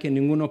 Mirad que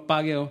ninguno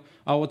pague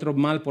a otro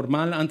mal por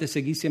mal, antes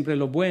seguid siempre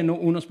lo bueno,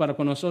 unos para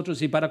con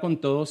nosotros y para con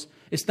todos.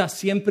 Estad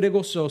siempre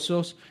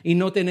gozosos y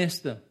noten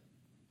esto: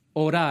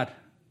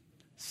 orar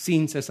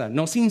sin cesar.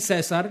 No sin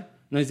cesar,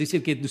 no es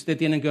decir que usted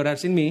tiene que orar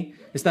sin mí.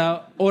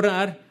 Está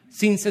orar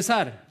sin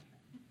cesar.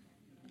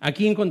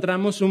 Aquí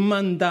encontramos un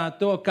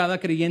mandato. Cada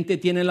creyente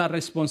tiene la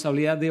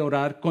responsabilidad de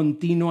orar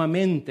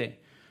continuamente.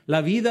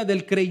 La vida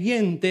del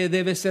creyente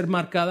debe ser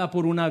marcada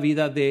por una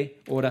vida de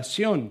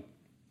oración.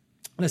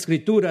 La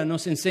Escritura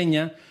nos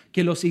enseña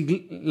que los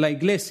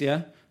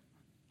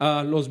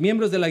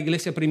miembros de la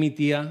iglesia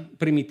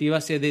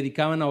primitiva se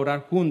dedicaban a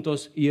orar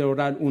juntos y a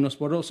orar unos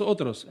por los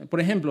otros. Por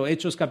ejemplo,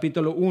 Hechos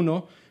capítulo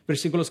 1,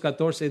 versículos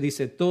 14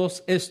 dice: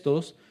 todos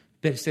estos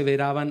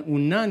perseveraban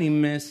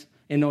unánimes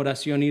en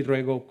oración y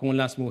ruego con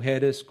las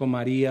mujeres, con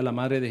María, la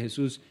madre de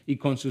Jesús, y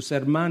con sus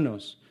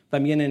hermanos.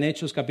 También en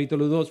Hechos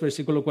capítulo 2,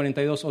 versículo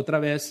 42, otra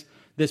vez,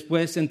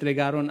 después se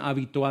entregaron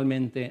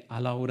habitualmente a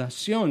la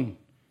oración.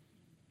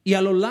 Y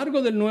a lo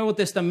largo del Nuevo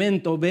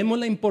Testamento vemos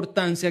la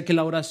importancia que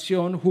la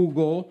oración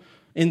jugó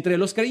entre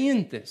los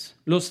creyentes.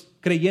 Los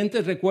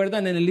creyentes,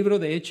 recuerdan, en el libro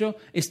de Hechos,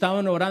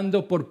 estaban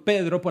orando por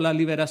Pedro, por la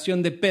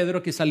liberación de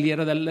Pedro que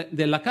saliera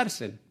de la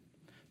cárcel.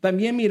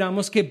 También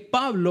miramos que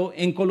Pablo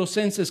en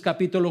Colosenses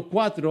capítulo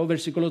 4,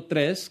 versículo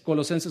 3,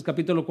 Colosenses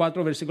capítulo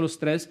 4, versículos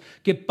 3,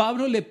 que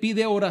Pablo le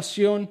pide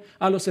oración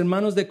a los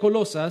hermanos de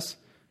Colosas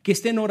que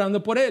estén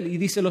orando por él. Y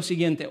dice lo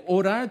siguiente: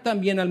 orar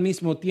también al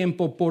mismo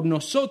tiempo por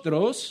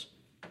nosotros.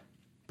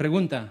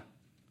 Pregunta: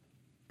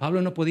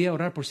 ¿Pablo no podía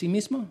orar por sí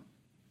mismo?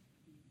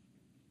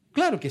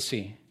 Claro que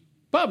sí.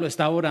 Pablo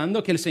está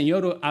orando que el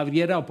Señor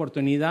abriera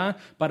oportunidad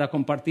para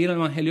compartir el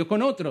evangelio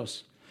con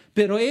otros.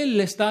 Pero él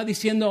le está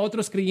diciendo a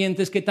otros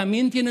creyentes que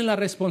también tienen la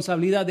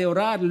responsabilidad de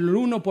orar el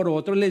uno por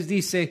otro. Les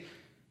dice: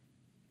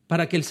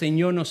 para que el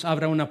Señor nos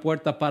abra una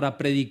puerta para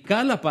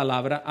predicar la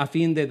palabra a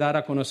fin de dar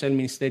a conocer el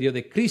ministerio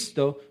de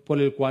Cristo,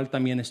 por el cual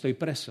también estoy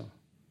preso.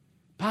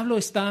 Pablo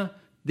está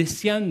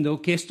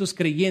deseando que estos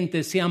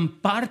creyentes sean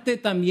parte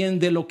también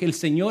de lo que el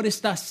Señor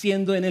está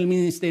haciendo en el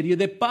ministerio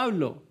de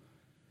Pablo,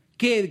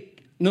 que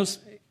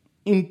nos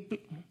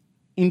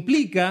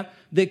implica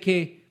de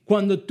que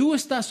cuando tú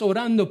estás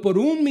orando por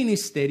un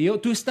ministerio,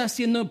 tú estás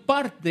siendo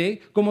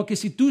parte, como que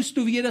si tú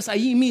estuvieras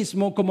ahí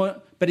mismo como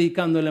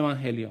predicando el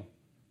evangelio.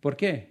 ¿Por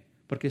qué?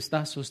 Porque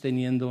estás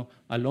sosteniendo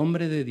al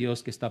hombre de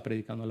Dios que está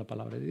predicando la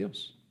palabra de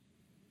Dios.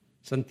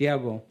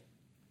 Santiago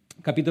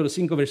capítulo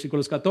 5,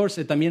 versículos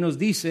 14, también nos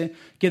dice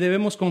que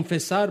debemos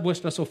confesar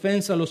vuestras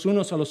ofensas los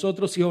unos a los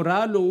otros y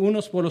orar los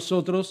unos por los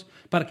otros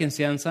para que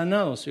sean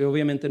sanados. Y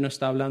obviamente no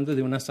está hablando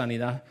de una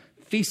sanidad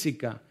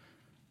física.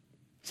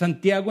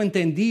 Santiago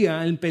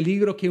entendía el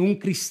peligro que un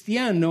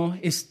cristiano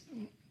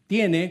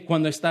tiene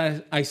cuando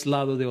está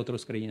aislado de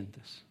otros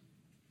creyentes.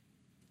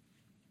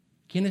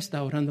 ¿Quién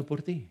está orando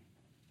por ti?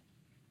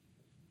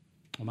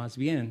 O más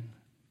bien,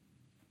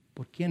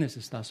 ¿por quiénes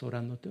estás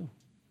orando tú?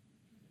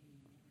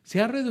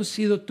 ¿Se ha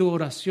reducido tu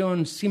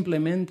oración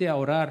simplemente a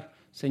orar,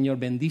 Señor,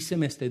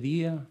 bendíceme este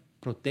día,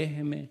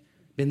 protégeme,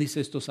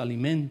 bendice estos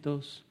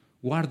alimentos,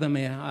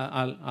 guárdame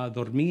a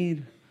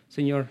dormir,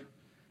 Señor,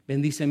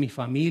 bendice mi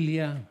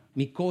familia,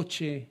 mi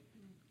coche?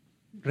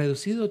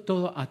 ¿Reducido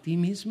todo a ti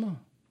mismo?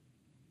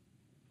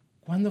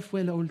 ¿Cuándo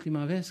fue la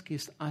última vez que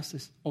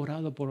has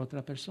orado por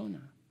otra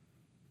persona?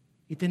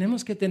 Y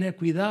tenemos que tener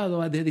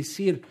cuidado de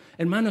decir,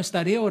 hermano,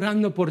 estaré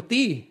orando por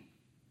ti.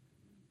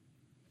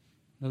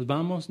 Nos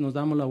vamos, nos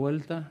damos la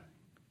vuelta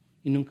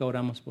y nunca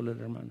oramos por el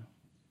hermano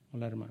o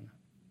la hermana.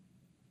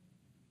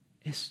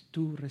 Es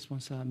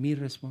mi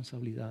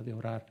responsabilidad de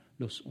orar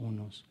los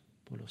unos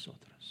por los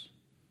otros.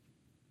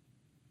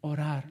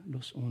 Orar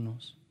los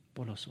unos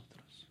por los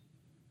otros.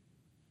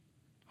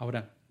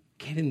 Ahora,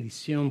 ¿qué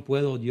bendición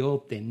puedo yo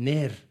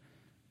obtener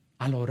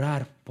al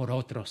orar por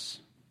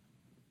otros?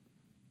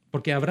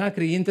 Porque habrá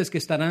creyentes que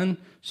estarán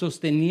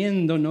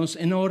sosteniéndonos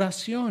en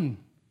oración.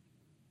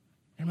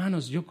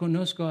 Hermanos, yo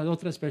conozco a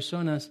otras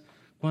personas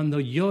cuando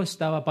yo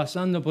estaba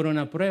pasando por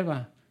una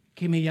prueba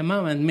que me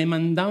llamaban, me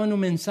mandaban un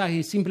mensaje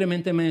y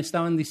simplemente me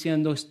estaban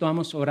diciendo,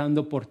 estamos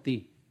orando por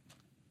ti.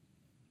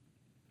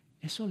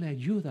 Eso le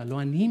ayuda, lo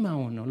anima a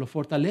uno, lo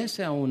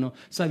fortalece a uno,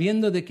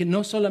 sabiendo de que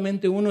no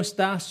solamente uno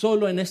está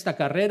solo en esta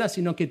carrera,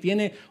 sino que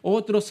tiene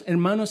otros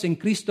hermanos en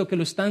Cristo que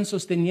lo están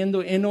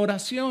sosteniendo en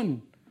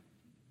oración.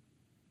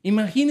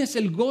 Imagínese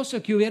el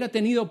gozo que hubiera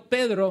tenido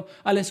Pedro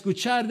al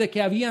escuchar de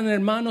que habían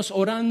hermanos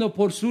orando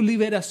por su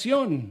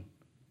liberación.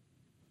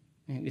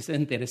 Es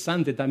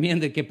interesante también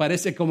de que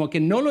parece como que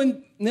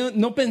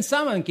no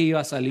pensaban que iba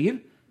a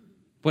salir.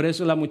 Por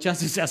eso la muchacha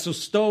se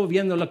asustó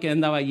viendo lo que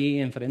andaba allí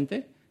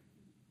enfrente.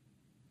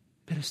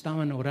 Pero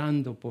estaban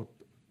orando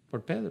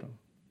por Pedro.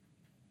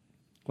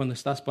 Cuando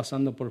estás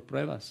pasando por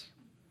pruebas.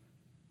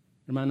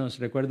 Hermanos,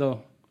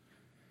 recuerdo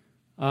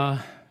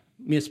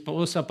mi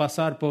esposa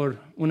pasar por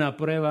una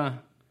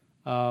prueba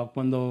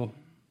cuando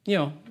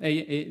ella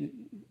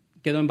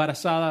quedó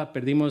embarazada,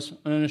 perdimos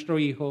a nuestro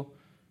hijo.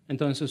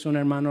 Entonces un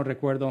hermano,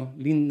 recuerdo,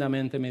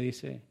 lindamente me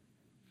dice,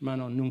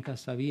 hermano, nunca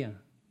sabía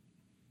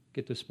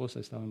que tu esposa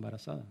estaba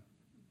embarazada.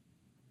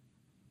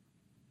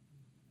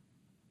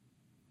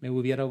 Me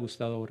hubiera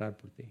gustado orar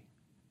por ti.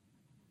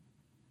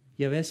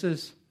 Y a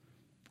veces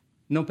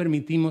no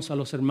permitimos a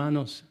los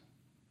hermanos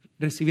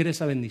recibir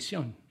esa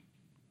bendición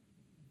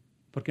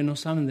porque no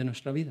saben de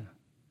nuestra vida.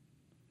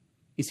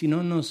 Y si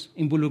no nos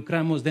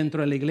involucramos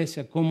dentro de la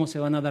iglesia, ¿cómo se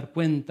van a dar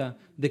cuenta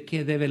de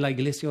qué debe la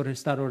iglesia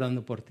estar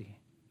orando por ti?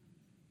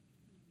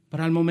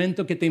 Para el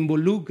momento que te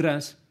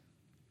involucras,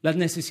 las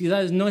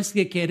necesidades no es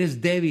que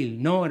eres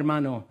débil, no,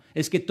 hermano,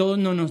 es que todos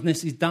nos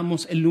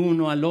necesitamos el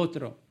uno al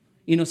otro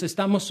y nos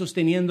estamos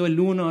sosteniendo el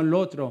uno al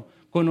otro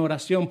con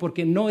oración,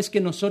 porque no es que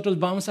nosotros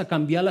vamos a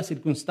cambiar la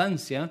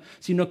circunstancia,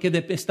 sino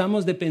que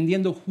estamos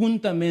dependiendo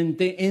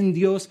juntamente en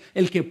Dios,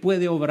 el que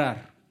puede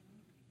obrar.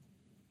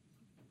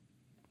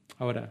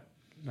 Ahora,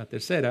 la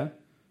tercera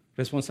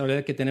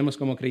responsabilidad que tenemos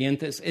como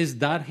creyentes es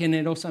dar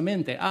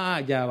generosamente.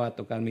 Ya va a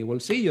tocar mi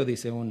bolsillo,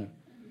 dice uno.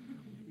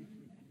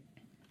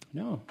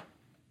 No.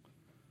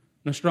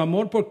 Nuestro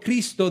amor por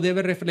Cristo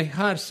debe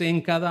reflejarse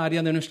en cada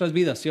área de nuestras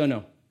vidas, ¿sí o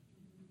no?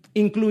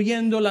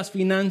 Incluyendo las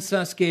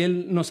finanzas que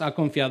Él nos ha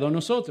confiado a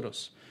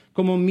nosotros.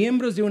 Como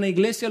miembros de una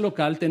iglesia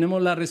local,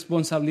 tenemos la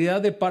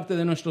responsabilidad de parte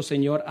de nuestro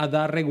Señor a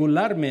dar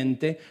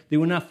regularmente de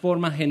una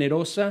forma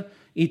generosa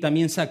y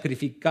también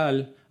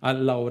sacrificial a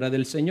la obra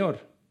del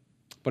Señor.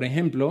 Por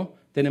ejemplo,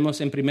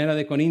 tenemos en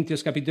 1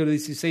 Corintios capítulo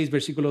 16,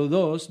 versículo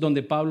 2,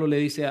 donde Pablo le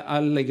dice a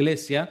la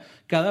iglesia,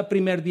 cada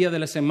primer día de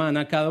la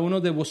semana, cada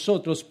uno de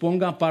vosotros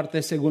ponga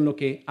aparte según lo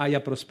que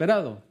haya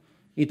prosperado.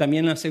 Y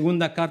también en la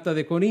segunda carta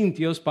de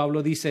Corintios,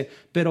 Pablo dice,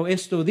 pero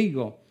esto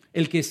digo,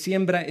 el que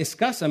siembra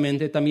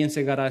escasamente también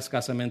segará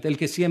escasamente. El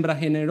que siembra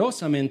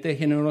generosamente,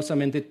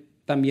 generosamente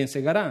también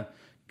segará.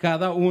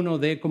 Cada uno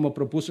dé como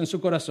propuso en su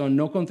corazón,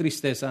 no con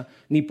tristeza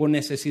ni por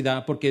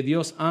necesidad, porque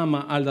Dios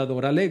ama al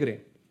dador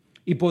alegre.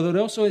 Y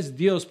poderoso es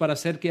Dios para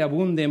hacer que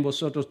abunde en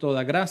vosotros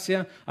toda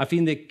gracia, a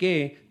fin de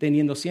que,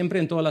 teniendo siempre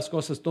en todas las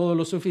cosas todo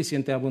lo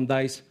suficiente,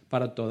 abundáis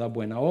para toda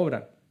buena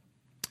obra.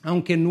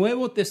 Aunque el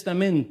Nuevo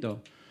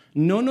Testamento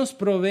no nos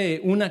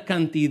provee una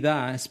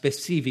cantidad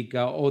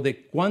específica o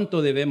de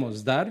cuánto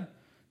debemos dar,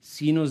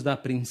 sí nos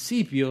da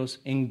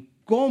principios en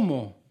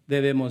cómo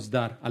debemos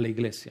dar a la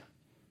iglesia.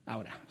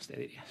 Ahora, usted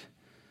diría,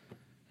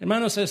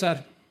 hermano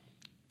César,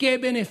 ¿qué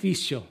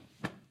beneficio?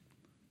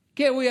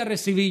 ¿Qué voy a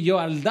recibir yo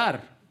al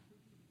dar?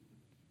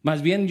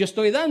 Más bien yo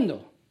estoy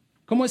dando.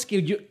 ¿Cómo es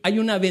que hay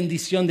una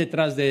bendición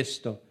detrás de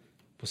esto?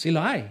 Pues sí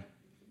lo hay.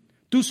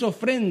 Tus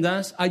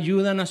ofrendas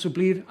ayudan a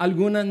suplir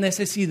algunas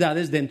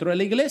necesidades dentro de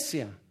la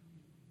iglesia.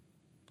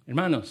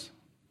 Hermanos,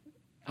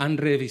 ¿han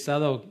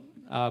revisado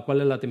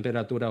cuál es la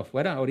temperatura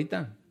afuera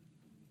ahorita?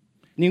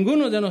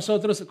 Ninguno de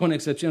nosotros, con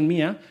excepción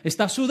mía,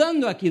 está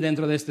sudando aquí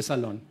dentro de este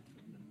salón.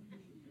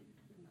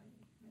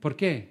 ¿Por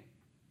qué?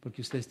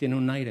 Porque ustedes tienen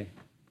un aire,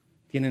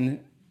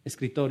 tienen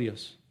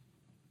escritorios.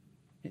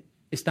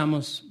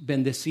 Estamos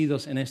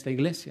bendecidos en esta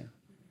iglesia.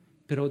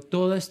 Pero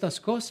todas estas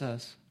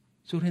cosas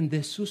surgen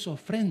de sus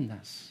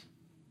ofrendas.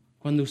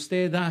 Cuando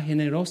usted da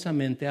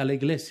generosamente a la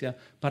iglesia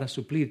para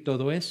suplir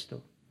todo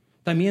esto.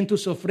 También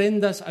tus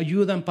ofrendas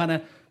ayudan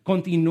para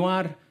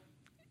continuar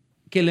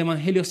que el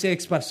evangelio sea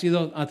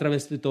esparcido a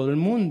través de todo el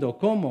mundo.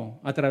 ¿Cómo?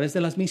 A través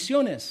de las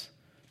misiones.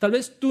 Tal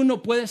vez tú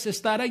no puedes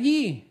estar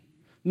allí.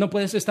 No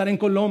puedes estar en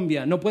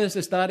Colombia, no puedes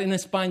estar en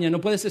España,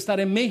 no puedes estar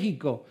en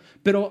México.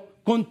 Pero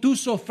con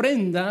tus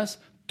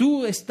ofrendas,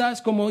 tú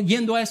estás como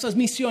yendo a esas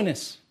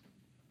misiones,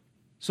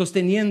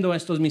 sosteniendo a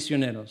estos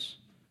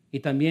misioneros.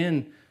 Y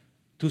también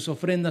tus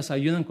ofrendas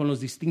ayudan con los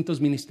distintos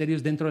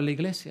ministerios dentro de la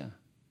iglesia.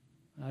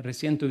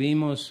 Recién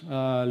tuvimos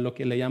lo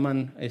que le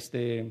llaman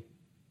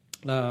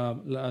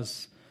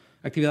las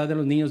actividades de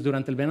los niños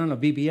durante el verano,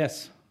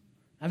 VBS.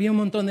 Había un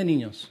montón de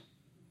niños.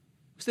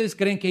 ¿Ustedes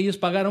creen que ellos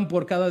pagaron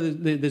por cada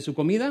de su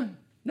comida?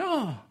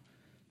 No,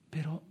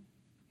 pero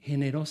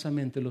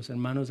generosamente los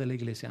hermanos de la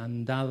iglesia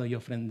han dado y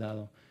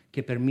ofrendado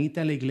que permite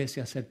a la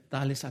iglesia hacer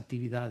tales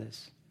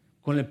actividades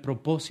con el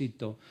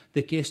propósito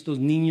de que estos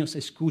niños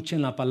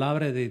escuchen la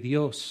palabra de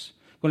Dios,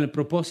 con el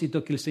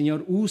propósito que el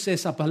Señor use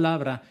esa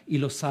palabra y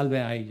los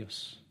salve a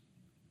ellos.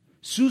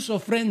 Sus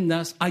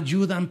ofrendas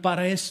ayudan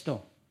para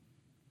esto.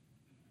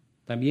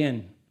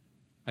 También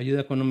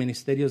ayuda con los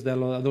ministerios de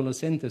los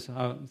adolescentes.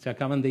 Se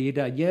acaban de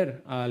ir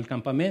ayer al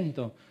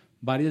campamento.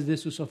 Varias de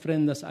sus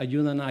ofrendas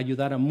ayudan a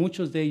ayudar a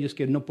muchos de ellos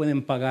que no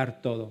pueden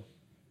pagar todo.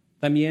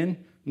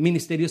 También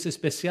ministerios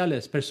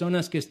especiales,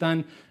 personas que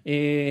están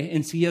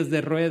en sillas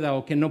de rueda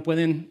o que no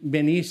pueden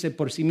venirse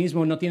por sí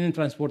mismos, no tienen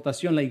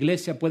transportación. La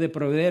iglesia puede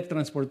proveer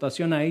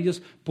transportación a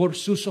ellos por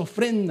sus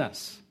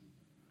ofrendas.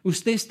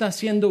 Usted está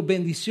haciendo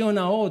bendición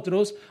a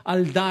otros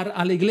al dar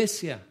a la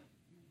iglesia.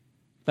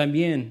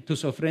 También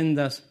tus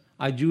ofrendas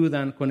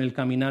ayudan con el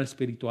caminar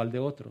espiritual de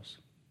otros.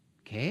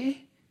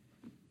 ¿Qué?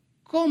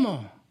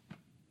 ¿Cómo?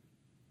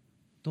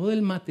 Todo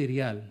el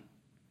material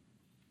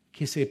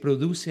que se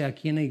produce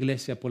aquí en la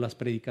iglesia por las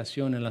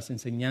predicaciones, las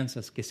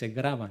enseñanzas que se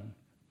graban,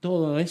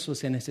 todo eso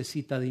se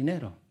necesita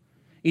dinero.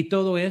 Y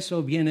todo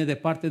eso viene de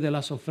parte de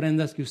las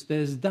ofrendas que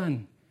ustedes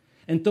dan.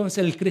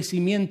 Entonces el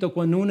crecimiento,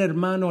 cuando un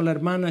hermano o la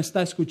hermana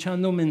está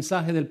escuchando un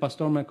mensaje del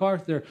pastor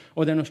MacArthur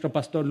o de nuestro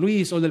pastor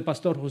Luis o del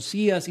pastor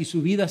Josías y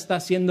su vida está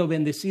siendo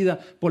bendecida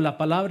por la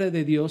palabra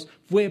de Dios,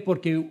 fue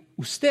porque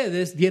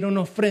ustedes dieron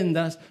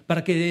ofrendas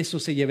para que eso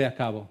se lleve a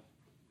cabo.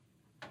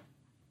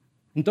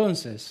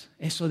 Entonces,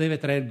 eso debe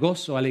traer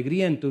gozo,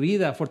 alegría en tu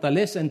vida,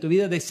 fortaleza en tu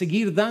vida de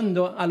seguir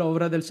dando a la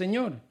obra del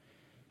Señor.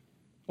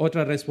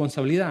 Otra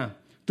responsabilidad.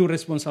 Tu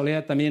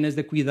responsabilidad también es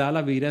de cuidar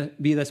la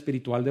vida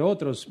espiritual de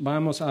otros.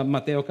 Vamos a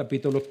Mateo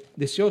capítulo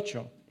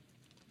 18.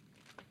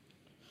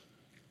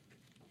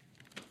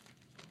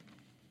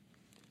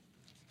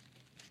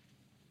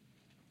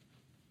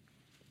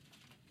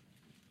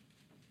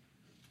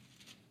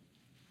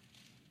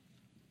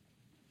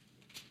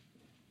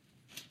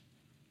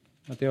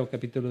 Mateo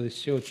capítulo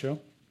 18,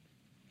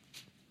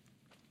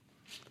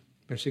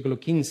 versículo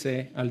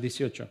 15 al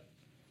 18.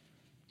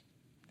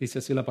 Dice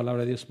así la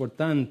palabra de Dios. Por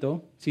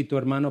tanto, si tu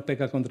hermano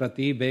peca contra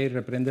ti, ve y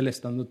repréndele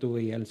estando tú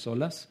y él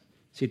solas.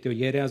 Si te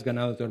oyere, has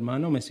ganado a tu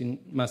hermano,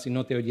 mas si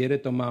no te oyere,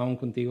 toma aún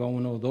contigo a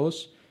uno o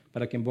dos,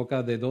 para que en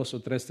boca de 2 o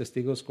 3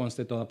 testigos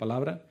conste toda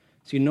palabra.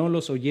 Si no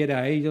los oyere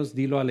a ellos,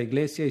 dilo a la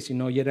iglesia, y si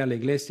no oyere a la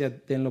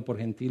iglesia, tenlo por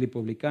gentil y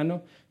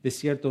publicano. De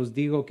cierto os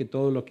digo que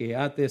todo lo que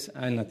ates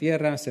en la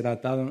tierra será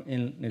atado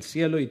en el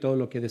cielo, y todo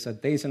lo que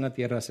desatéis en la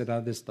tierra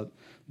será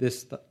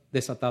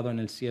desatado en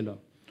el cielo.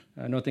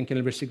 Noten que en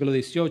el versículo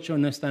 18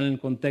 no está en el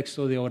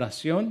contexto de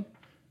oración,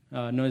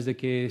 no es de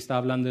que está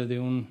hablando de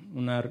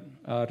una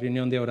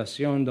reunión de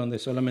oración donde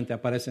solamente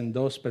aparecen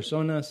 2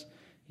 personas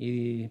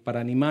y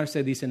para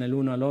animarse dicen el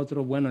uno al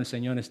otro, bueno, el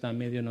Señor está en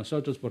medio de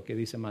nosotros porque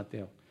dice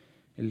Mateo.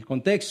 El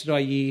contexto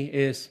allí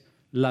es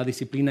la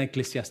disciplina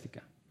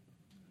eclesiástica.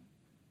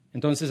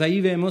 Entonces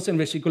ahí vemos en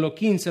versículo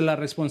 15 la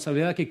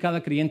responsabilidad que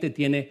cada creyente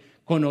tiene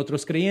con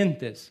otros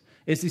creyentes.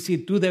 Es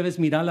decir, tú debes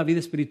mirar la vida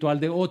espiritual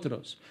de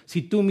otros.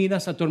 Si tú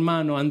miras a tu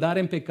hermano andar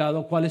en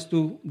pecado, ¿cuál es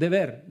tu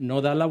deber? No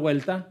dar la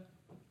vuelta,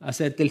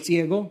 hacerte el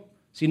ciego,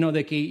 sino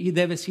de que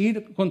debes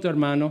ir con tu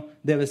hermano,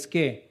 debes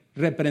 ¿qué?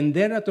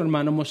 Reprender a tu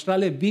hermano,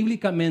 mostrarle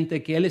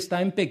bíblicamente que él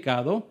está en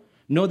pecado.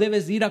 No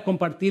debes ir a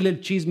compartir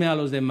el chisme a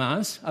los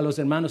demás, a los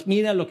hermanos.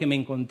 Mira lo que me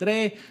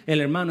encontré, el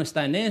hermano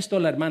está en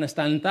esto, la hermana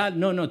está en tal.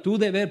 No, tu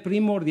deber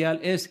primordial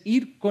es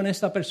ir con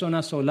esta persona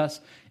a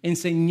solas,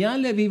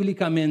 enseñarle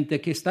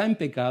bíblicamente que está en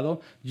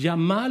pecado,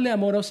 llamarle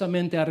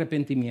amorosamente a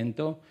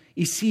arrepentimiento.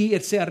 Y si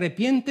él se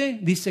arrepiente,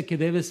 dice que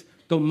debes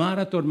tomar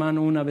a tu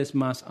hermano una vez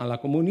más a la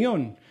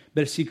comunión.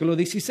 Versículo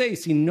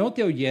 16, si no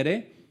te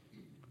oyere,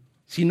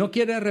 si no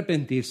quiere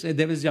arrepentirse,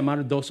 debes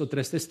llamar 2 o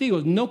 3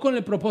 testigos, no con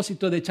el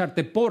propósito de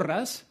echarte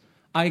porras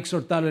a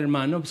exhortar al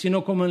hermano,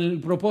 sino con el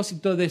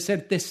propósito de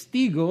ser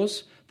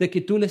testigos de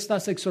que tú le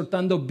estás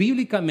exhortando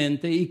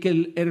bíblicamente y que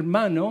el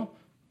hermano,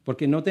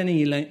 porque no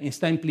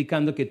está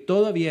implicando que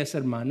todavía es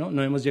hermano,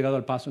 no hemos llegado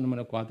al paso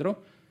número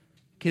 4,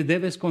 que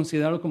debes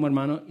considerarlo como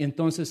hermano, y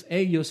entonces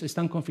ellos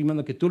están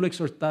confirmando que tú lo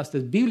exhortaste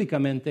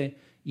bíblicamente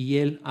y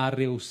él ha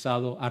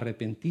rehusado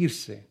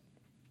arrepentirse.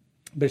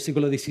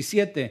 Versículo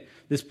 17,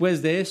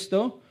 después de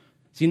esto,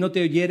 si no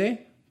te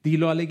oyere,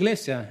 dilo a la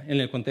iglesia. En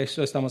el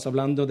contexto estamos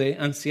hablando de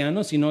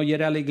ancianos. Si no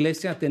oyere a la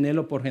iglesia,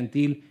 tenelo por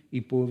gentil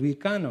y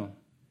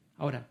publicano.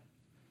 Ahora,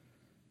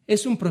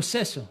 es un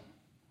proceso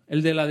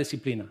el de la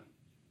disciplina,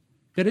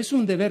 pero es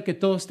un deber que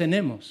todos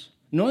tenemos.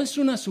 No es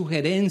una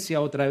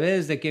sugerencia otra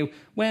vez de que,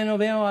 bueno,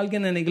 veo a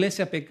alguien en la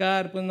iglesia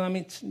pecar, pues no,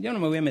 yo no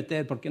me voy a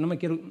meter porque no me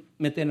quiero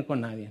meter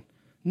con nadie.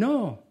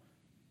 No,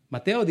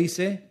 Mateo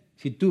dice,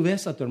 si tú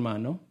ves a tu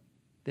hermano,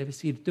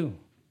 debes ir tú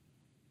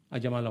a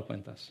llamarlo a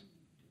cuentas.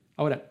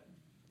 Ahora,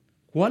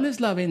 ¿cuál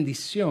es la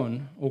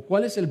bendición o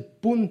cuál es el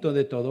punto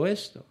de todo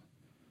esto?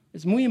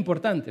 Es muy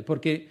importante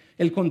porque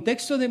el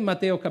contexto de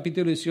Mateo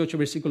capítulo 18,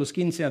 versículos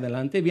 15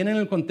 adelante, viene en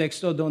el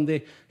contexto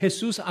donde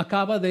Jesús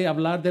acaba de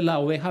hablar de la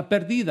oveja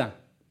perdida.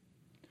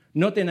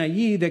 Noten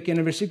allí de que en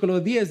el versículo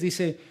 10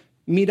 dice,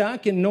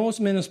 mirad que no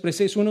os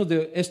menosprecéis uno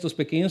de estos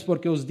pequeños,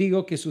 porque os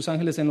digo que sus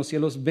ángeles en los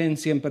cielos ven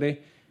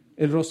siempre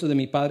el rostro de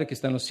mi Padre que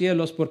está en los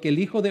cielos, porque el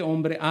Hijo de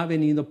Hombre ha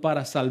venido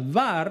para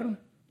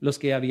salvar los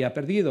que había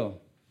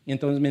perdido. Y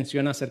entonces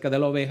menciona acerca de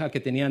la oveja que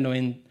tenía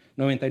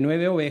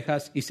 99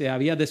 ovejas y se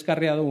había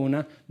descarriado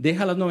una,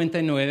 deja las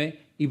 99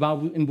 y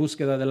va en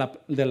búsqueda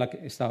de la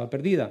que estaba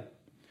perdida.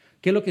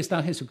 ¿Qué es lo que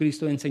está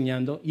Jesucristo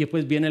enseñando? Y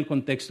después viene el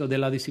contexto de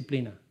la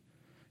disciplina.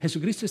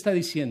 Jesucristo está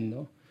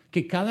diciendo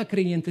que cada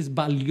creyente es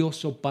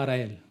valioso para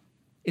Él.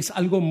 Es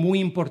algo muy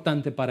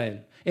importante para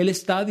Él. Él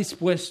está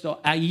dispuesto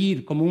a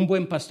ir como un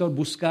buen pastor,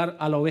 buscar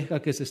a la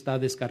oveja que se está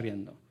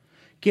descarriando.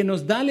 Que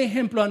nos da el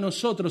ejemplo a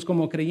nosotros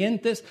como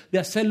creyentes de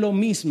hacer lo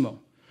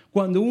mismo.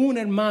 Cuando un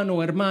hermano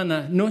o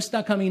hermana no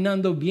está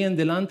caminando bien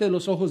delante de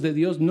los ojos de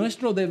Dios,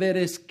 nuestro deber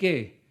es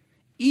 ¿qué?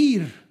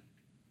 Ir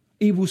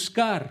y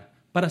buscar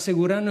para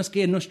asegurarnos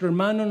que nuestro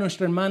hermano o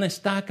nuestra hermana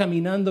está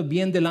caminando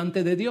bien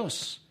delante de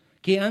Dios.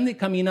 Que ande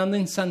caminando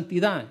en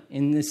santidad,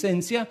 en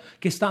esencia,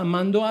 que está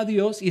amando a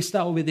Dios y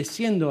está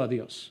obedeciendo a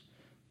Dios.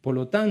 Por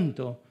lo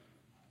tanto,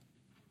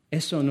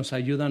 eso nos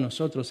ayuda a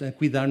nosotros a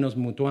cuidarnos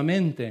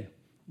mutuamente.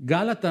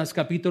 Gálatas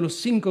capítulo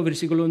 5,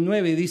 versículo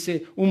 9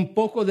 dice, un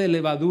poco de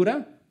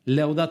levadura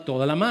leuda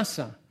toda la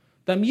masa.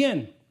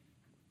 También,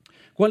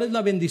 ¿cuál es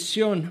la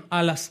bendición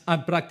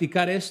a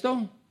practicar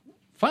esto?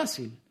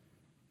 Fácil,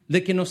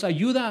 de que nos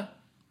ayuda a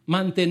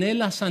mantener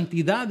la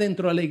santidad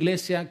dentro de la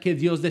iglesia que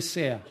Dios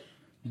desea.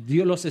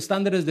 Los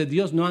estándares de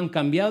Dios no han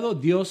cambiado.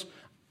 Dios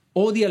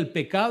odia el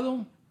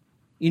pecado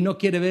y no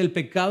quiere ver el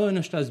pecado en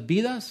nuestras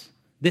vidas.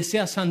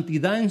 Desea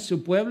santidad en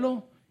su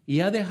pueblo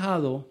y ha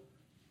dejado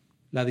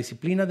la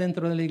disciplina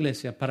dentro de la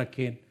iglesia para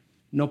que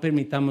no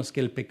permitamos que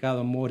el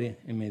pecado more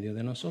en medio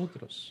de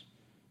nosotros.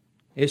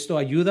 Esto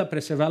ayuda a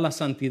preservar la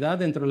santidad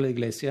dentro de la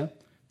iglesia.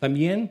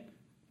 También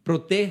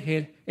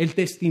protege el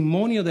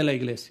testimonio de la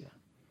iglesia.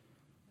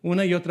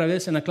 Una y otra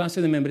vez en la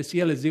clase de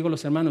membresía les digo a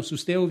los hermanos, si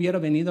usted hubiera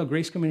venido a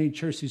Grace Community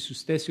Church y si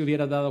usted se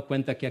hubiera dado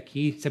cuenta que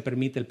aquí se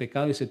permite el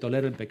pecado y se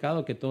tolera el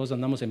pecado, que todos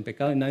andamos en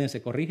pecado y nadie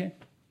se corrige.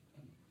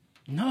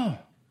 No,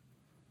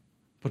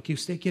 porque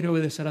usted quiere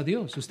obedecer a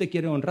Dios, usted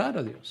quiere honrar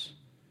a Dios.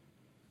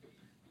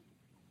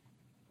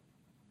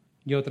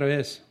 Y otra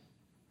vez,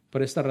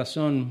 por esta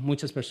razón,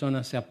 muchas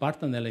personas se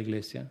apartan de la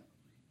iglesia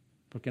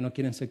porque no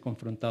quieren ser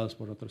confrontados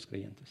por otros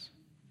creyentes.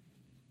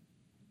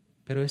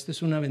 Pero esta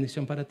es una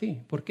bendición para ti.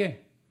 ¿Por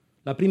qué?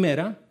 La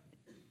primera,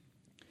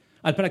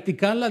 al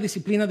practicar la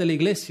disciplina de la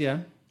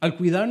iglesia, al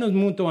cuidarnos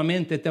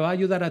mutuamente, te va a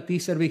ayudar a ti a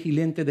ser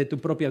vigilante de tu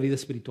propia vida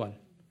espiritual.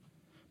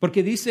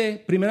 Porque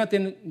dice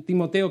 1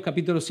 Timoteo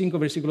capítulo 5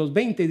 versículos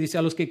 20, dice,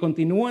 a los que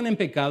continúan en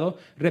pecado,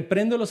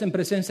 repréndolos en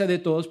presencia de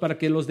todos para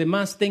que los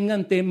demás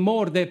tengan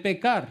temor de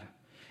pecar.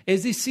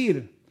 Es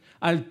decir,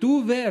 al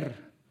tú ver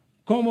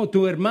cómo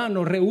tu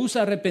hermano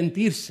rehúsa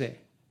arrepentirse,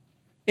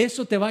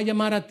 eso te va a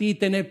llamar a ti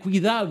tener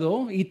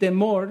cuidado y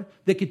temor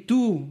de que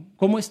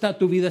cómo está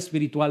tu vida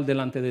espiritual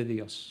delante de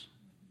Dios.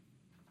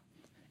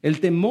 El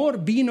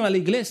temor vino a la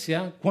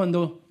iglesia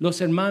cuando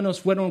los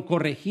hermanos fueron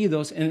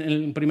corregidos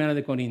en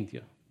 1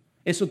 Corintios.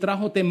 Eso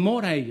trajo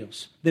temor a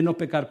ellos de no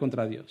pecar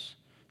contra Dios.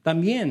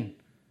 También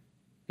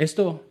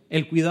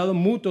el cuidado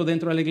mutuo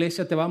dentro de la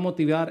iglesia te va a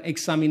motivar a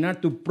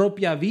examinar tu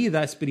propia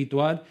vida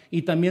espiritual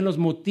y también los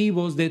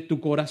motivos de tu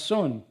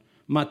corazón.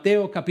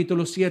 Mateo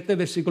capítulo 7,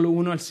 versículo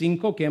 1 al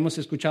 5, que hemos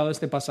escuchado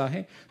este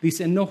pasaje,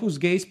 dice, no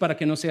juzguéis para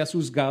que no seas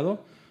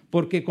juzgado,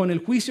 porque con el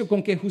juicio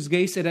con que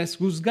juzguéis serás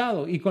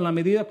juzgado, y con la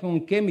medida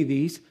con que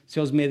midís se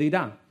os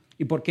medirá.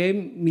 ¿Y por qué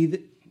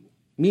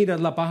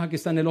miras la paja que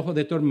está en el ojo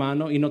de tu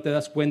hermano y no te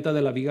das cuenta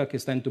de la viga que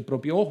está en tu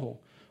propio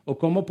ojo? ¿O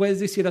cómo puedes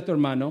decir a tu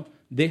hermano,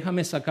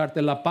 déjame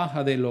sacarte la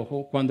paja del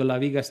ojo cuando la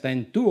viga está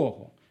en tu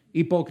ojo?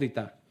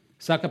 Hipócrita.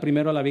 Saca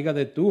primero la viga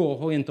de tu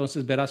ojo y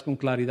entonces verás con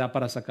claridad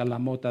para sacar la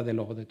mota del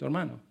ojo de tu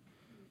hermano.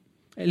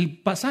 El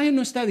pasaje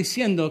no está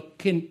diciendo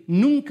que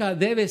nunca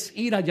debes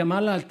ir a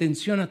llamar la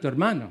atención a tu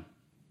hermano.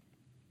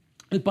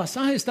 El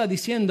pasaje está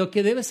diciendo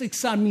que debes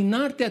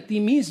examinarte a ti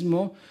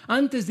mismo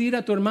antes de ir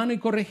a tu hermano y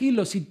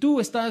corregirlo. Si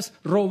tú estás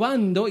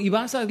robando y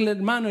vas al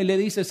hermano y le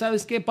dices,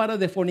 ¿sabes qué? Para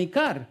de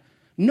fornicar.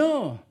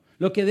 No,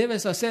 lo que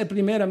debes hacer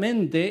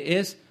primeramente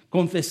es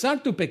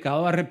confesar tu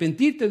pecado,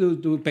 arrepentirte de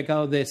tu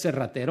pecado de ser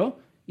ratero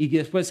y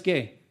después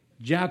 ¿qué?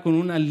 Ya con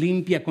una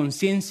limpia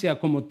conciencia,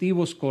 con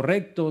motivos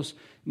correctos,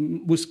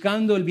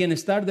 buscando el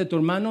bienestar de tu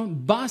hermano,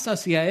 vas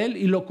hacia él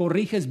y lo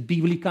corriges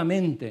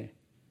bíblicamente.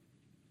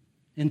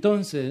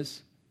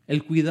 Entonces,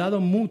 el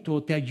cuidado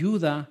mutuo te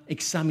ayuda a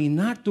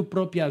examinar tu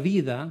propia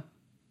vida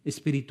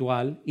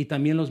espiritual y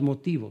también los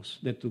motivos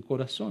de tu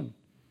corazón.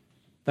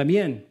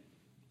 También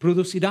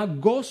producirá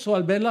gozo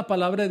al ver la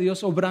palabra de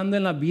Dios obrando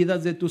en las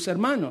vidas de tus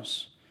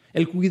hermanos.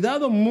 El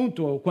cuidado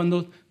mutuo,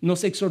 cuando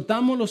nos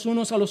exhortamos los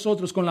unos a los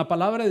otros con la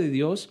palabra de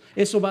Dios,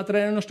 eso va a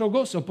traer nuestro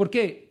gozo. ¿Por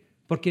qué?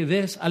 Porque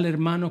ves al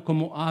hermano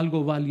como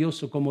algo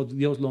valioso, como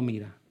Dios lo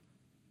mira.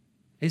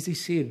 Es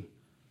decir,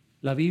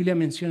 la Biblia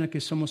menciona que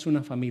somos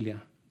una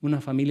familia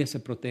se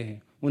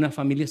protege, una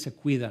familia se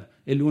cuida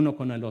el uno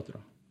con el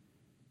otro.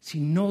 Si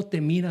no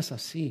te miras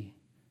así,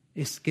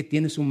 es que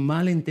tienes un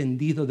mal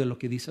entendido de lo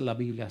que dice la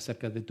Biblia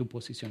acerca de tu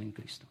posición en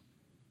Cristo.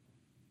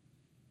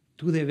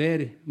 Tu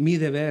deber, mi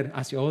deber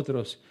hacia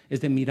otros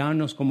es de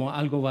mirarnos como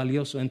algo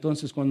valioso.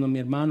 Entonces, cuando mi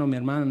hermano o mi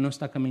hermana no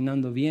está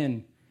caminando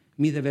bien,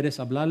 mi deber es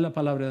hablar la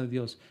palabra de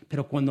Dios.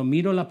 Pero cuando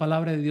miro la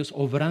palabra de Dios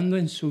obrando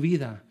en su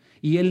vida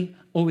y él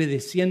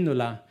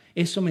obedeciéndola,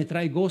 eso me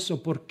trae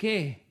gozo. ¿Por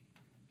qué?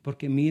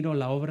 Porque miro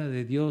la obra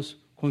de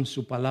Dios con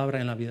su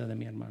palabra en la vida de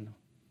mi hermano.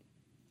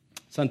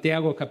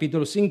 Santiago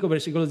capítulo 5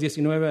 versículos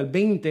 19 al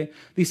 20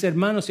 dice: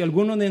 hermanos, si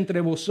alguno de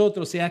entre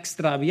vosotros se ha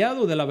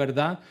extraviado de la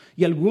verdad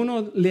y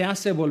alguno le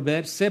hace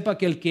volver, sepa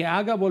que el que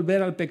haga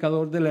volver al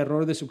pecador del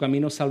error de su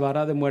camino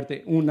salvará de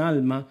muerte un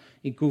alma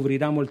y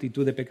cubrirá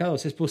multitud de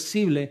pecados. Es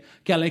posible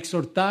que al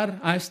exhortar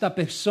a esta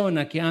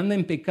persona que anda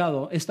en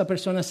pecado, esta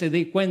persona se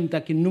dé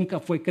cuenta que nunca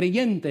fue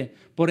creyente,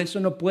 por eso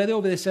no puede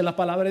obedecer la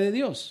palabra de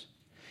Dios.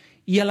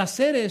 Y al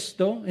hacer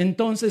esto,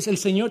 entonces el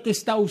Señor te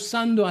está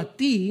usando a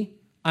ti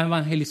a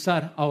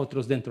evangelizar a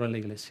otros dentro de la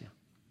iglesia.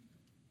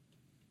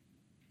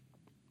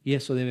 Y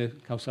eso debe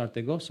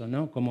causarte gozo,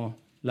 ¿no? Como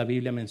la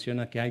Biblia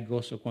menciona que hay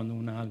gozo cuando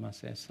una alma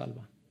se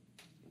salva.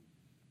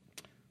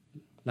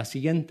 La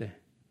siguiente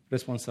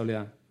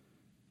responsabilidad: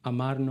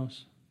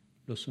 amarnos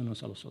los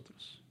unos a los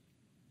otros.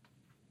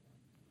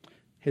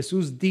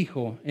 Jesús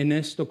dijo: en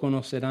esto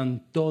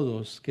conocerán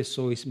todos que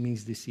sois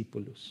mis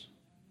discípulos,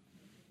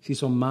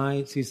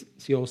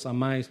 si os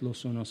amáis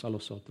los unos a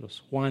los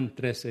otros. Juan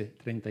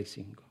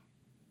 13:35.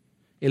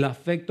 El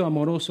afecto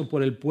amoroso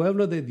por el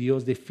pueblo de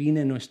Dios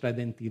define nuestra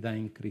identidad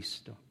en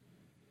Cristo.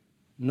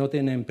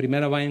 Noten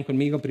vayan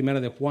conmigo, 1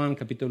 de Juan,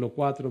 capítulo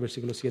 4,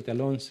 versículos 7 al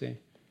 11.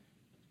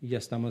 Y ya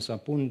estamos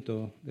a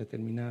punto de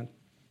terminar.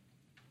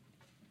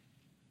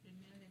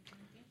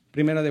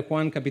 1 de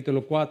Juan,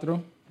 capítulo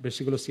 4,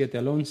 versículos 7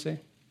 al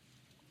 11.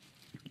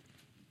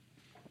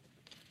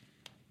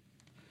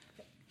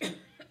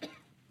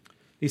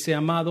 Dice: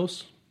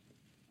 amados,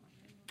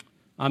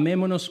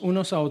 amémonos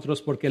unos a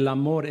otros porque el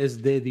amor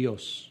es de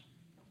Dios.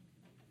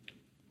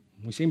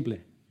 Muy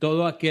simple.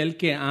 Todo aquel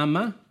que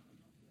ama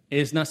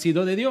es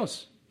nacido de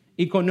Dios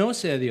y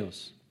conoce a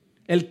Dios.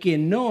 El que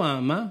no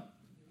ama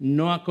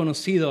no ha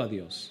conocido a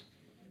Dios,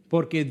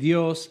 porque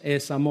Dios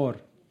es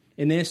amor.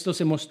 En esto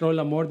se mostró el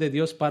amor de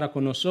Dios para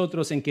con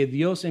nosotros, en que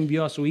Dios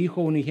envió a su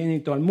Hijo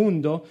unigénito al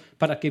mundo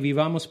para que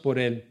vivamos por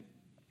Él.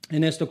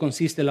 En esto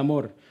consiste el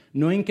amor,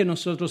 no en que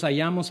nosotros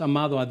hayamos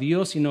amado a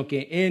Dios, sino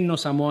que Él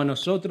nos amó a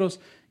nosotros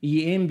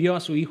y envió a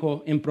su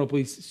Hijo en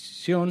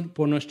propiciación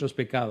por nuestros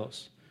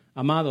pecados.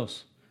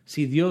 Amados,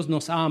 si Dios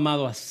nos ha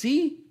amado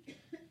así,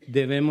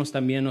 debemos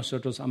también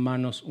nosotros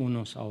amarnos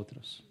unos a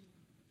otros.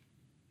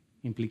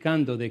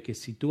 Implicando de que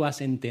si tú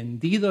has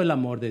entendido el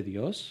amor de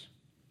Dios,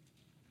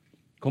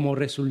 como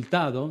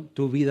resultado,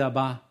 tu vida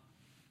va a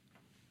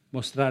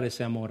mostrar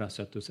ese amor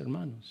hacia tus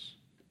hermanos.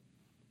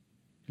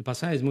 El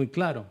pasaje es muy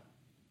claro.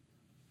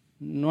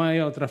 No hay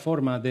otra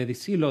forma de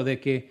decirlo, de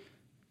que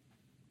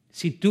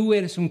si tú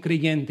eres un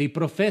creyente y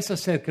profesas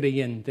ser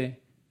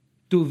creyente,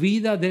 tu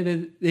vida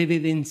debe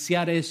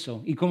evidenciar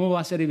eso. ¿Y cómo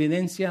va a ser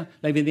evidencia?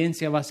 La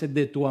evidencia va a ser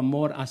de tu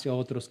amor hacia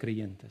otros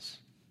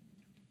creyentes.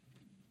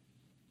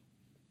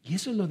 Y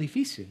eso es lo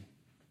difícil.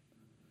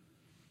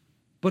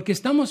 Porque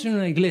estamos en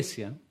una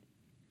iglesia,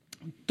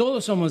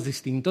 todos somos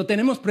distintos,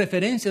 tenemos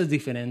preferencias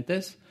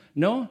diferentes,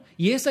 ¿no?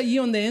 Y es allí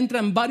donde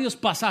entran varios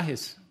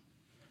pasajes,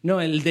 ¿no?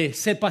 El de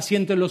ser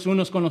pacientes los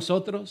unos con los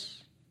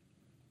otros,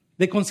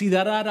 de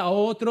considerar a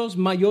otros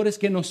mayores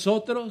que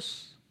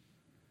nosotros.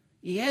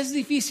 Y es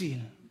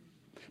difícil,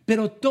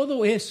 pero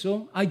todo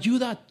eso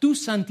ayuda a tu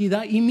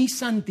santidad y mi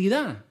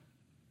santidad.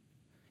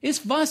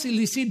 Es fácil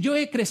decir: yo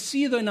he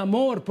crecido en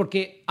amor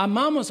porque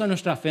amamos a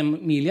nuestra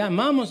familia,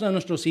 amamos a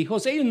nuestros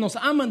hijos, ellos nos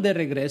aman de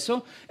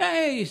regreso.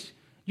 ¡Hey!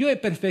 Yo he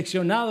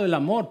perfeccionado el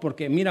amor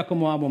porque mira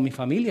cómo amo a mi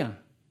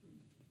familia.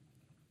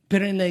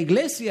 Pero en la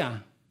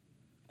iglesia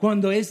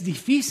cuando es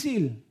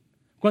difícil,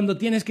 cuando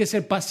tienes que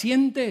ser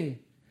paciente,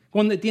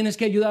 cuando tienes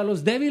que ayudar a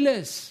los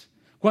débiles,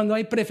 cuando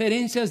hay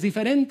preferencias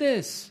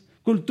diferentes,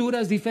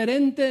 culturas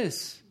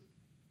diferentes.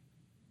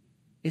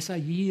 Es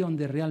allí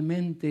donde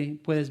realmente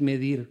puedes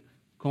medir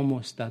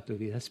cómo está tu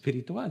vida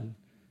espiritual,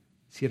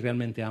 si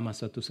realmente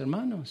amas a tus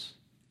hermanos.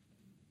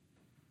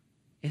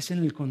 Es en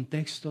el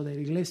contexto de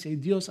la iglesia y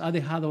Dios ha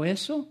dejado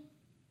eso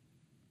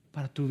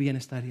para tu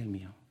bienestar y el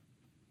mío.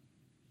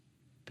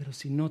 Pero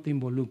si no te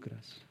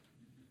involucras,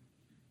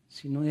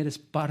 si no eres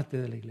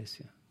parte de la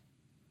iglesia,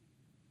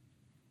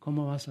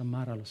 ¿cómo vas a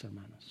amar a los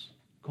hermanos?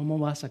 ¿Cómo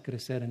vas a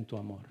crecer en tu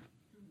amor?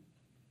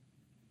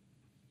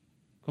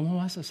 ¿Cómo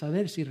vas a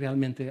saber si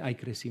realmente hay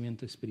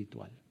crecimiento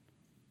espiritual?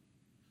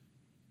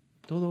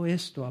 Todo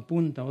esto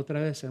apunta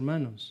otra vez,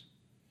 hermanos.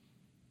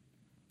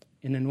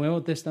 En el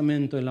Nuevo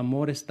Testamento el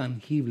amor es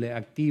tangible,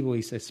 activo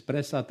y se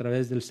expresa a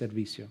través del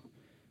servicio.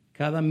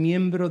 Cada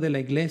miembro de la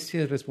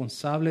iglesia es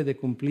responsable de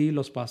cumplir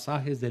los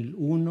pasajes del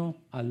uno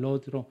al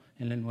otro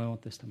en el Nuevo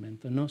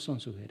Testamento. No son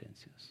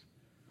sugerencias.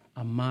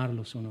 Amar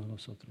los unos a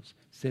los otros,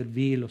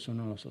 servir los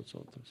unos a los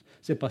otros,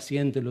 ser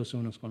pacientes los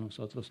unos con los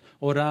otros,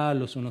 orar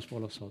los unos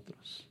por los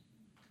otros.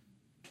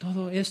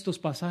 Todos estos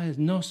pasajes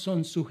no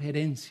son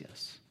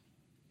sugerencias,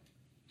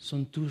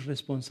 son tus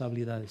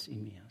responsabilidades y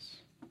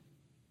mías.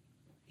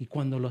 Y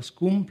cuando los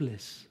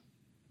cumples,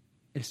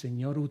 el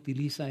Señor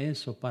utiliza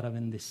eso para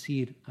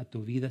bendecir a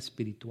tu vida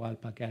espiritual,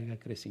 para que haga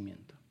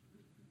crecimiento.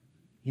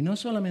 Y no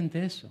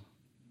solamente eso,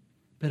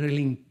 pero el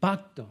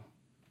impacto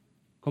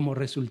como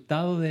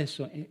resultado de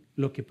eso,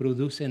 lo que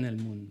produce en el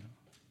mundo.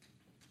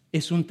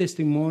 Es un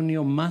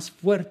testimonio más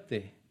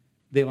fuerte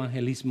de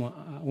evangelismo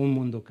a un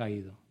mundo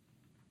caído.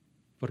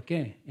 ¿Por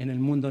qué? En el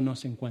mundo no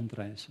se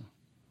encuentra eso.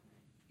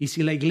 Y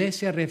si la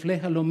iglesia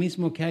refleja lo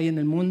mismo que hay en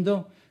el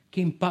mundo,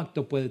 ¿qué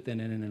impacto puede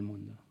tener en el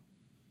mundo?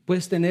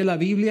 Puedes tener la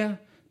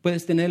Biblia,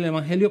 puedes tener el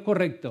evangelio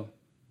correcto,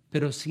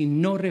 pero si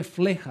no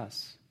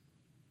reflejas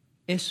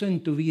eso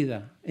en tu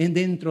vida,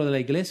 dentro de la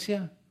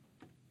iglesia,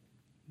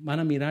 van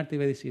a mirarte y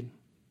van a decir,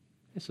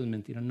 eso es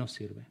mentira, no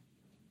sirve,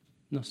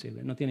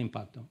 no tiene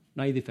impacto,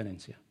 no hay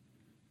diferencia.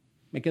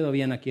 Me quedo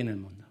bien aquí en el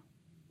mundo,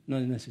 no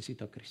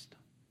necesito a Cristo.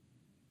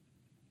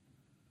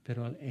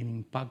 Pero el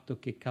impacto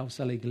que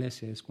causa la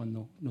iglesia es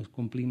cuando nos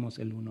cumplimos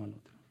el uno al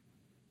otro.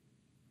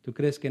 ¿Tú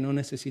crees que no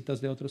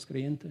necesitas de otros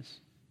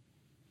creyentes?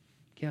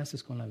 ¿Qué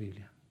haces con la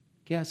Biblia?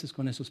 ¿Qué haces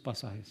con esos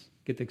pasajes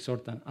que te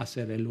exhortan a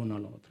hacer el uno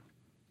al otro?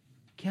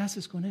 ¿Qué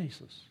haces con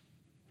esos?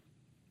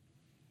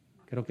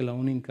 Creo que la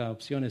única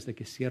opción es de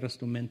que cierres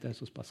tu mente a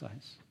esos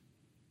pasajes,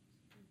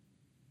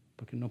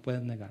 porque no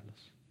puedes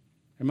negarlos.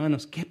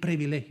 Hermanos, qué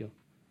privilegio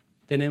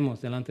tenemos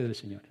delante del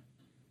Señor.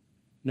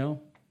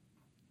 ¿No?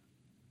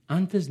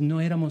 Antes no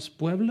éramos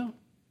pueblo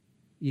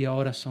y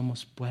ahora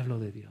somos pueblo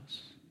de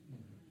Dios.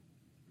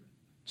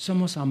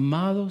 Somos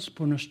amados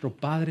por nuestro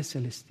Padre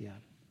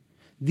Celestial.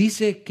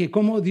 Dice que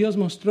como Dios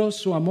mostró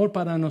su amor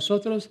para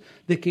nosotros,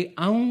 de que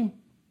aun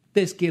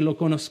desde que lo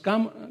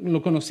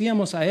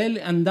conocíamos a Él,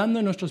 andando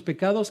en nuestros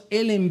pecados,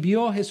 Él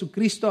envió a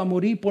Jesucristo a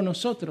morir por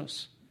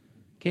nosotros.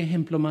 ¿Qué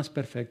ejemplo más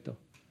perfecto?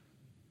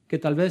 Que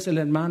tal vez el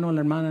hermano o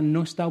la hermana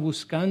no está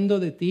buscando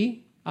de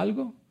ti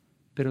algo,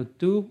 pero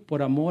tú,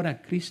 por amor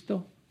a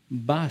Cristo,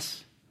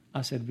 vas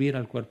a servir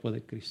al cuerpo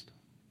de Cristo.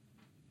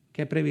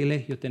 Qué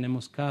privilegio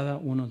tenemos cada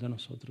uno de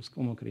nosotros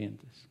como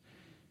creyentes.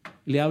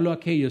 Le hablo a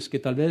aquellos que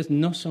tal vez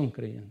no son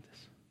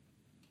creyentes.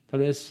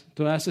 Tal vez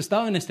tú has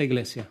estado en esta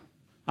iglesia.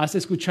 Has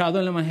escuchado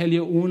el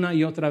evangelio una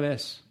y otra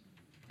vez.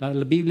 La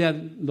Biblia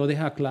lo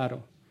deja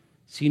claro.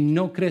 Si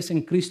no crees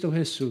en Cristo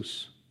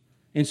Jesús,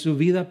 en su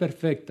vida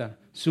perfecta,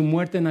 su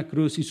muerte en la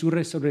cruz y su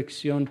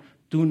resurrección,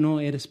 tú no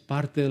eres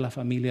parte de la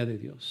familia de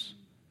Dios.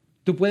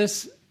 Tú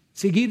puedes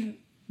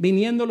seguir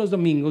viniendo los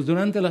domingos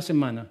durante la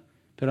semana,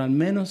 pero al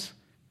menos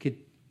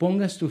que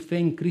pongas tu fe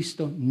en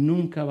Cristo,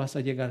 nunca vas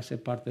a llegar a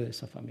ser parte de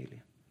esa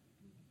familia.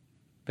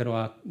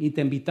 Y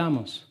te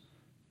invitamos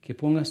que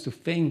pongas tu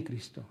fe en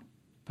Cristo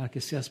para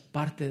que seas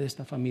parte de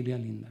esta familia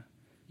linda.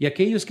 Y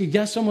aquellos que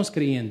ya somos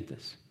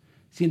creyentes,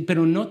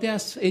 pero no te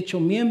has hecho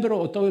miembro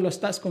o todavía lo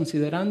estás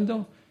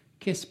considerando,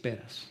 ¿qué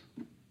esperas?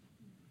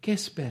 ¿Qué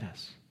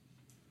esperas?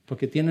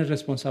 Porque tienes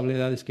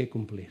responsabilidades que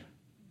cumplir.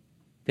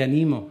 Te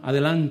animo,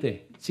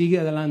 adelante, sigue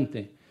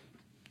adelante.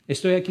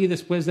 Estoy aquí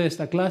después de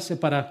esta clase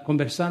para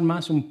conversar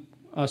más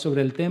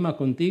sobre el tema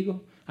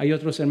contigo. Hay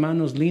otros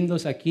hermanos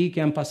lindos aquí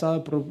que han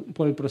pasado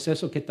por el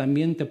proceso que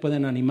también te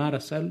pueden animar a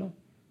hacerlo.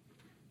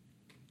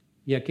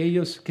 Y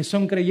aquellos que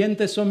son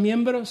creyentes, son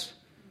miembros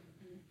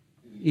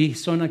y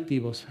son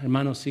activos.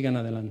 Hermanos, sigan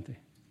adelante,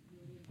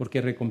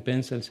 porque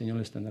recompensa el Señor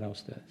les tendrá a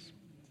ustedes.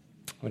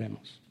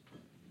 Oremos.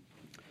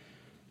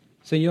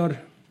 Señor,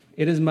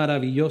 eres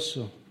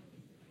maravilloso.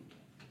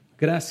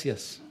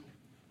 Gracias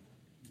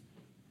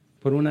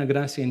por una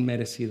gracia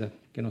inmerecida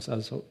que nos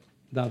has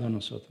dado a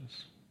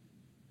nosotros.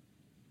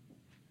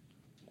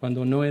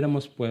 Cuando no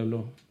éramos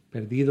pueblo,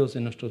 perdidos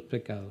en nuestros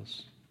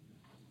pecados,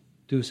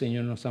 tú,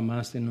 Señor, nos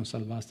amaste y nos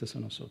salvaste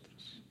a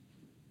nosotros.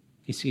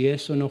 Y si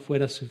eso no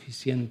fuera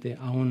suficiente,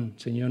 aún,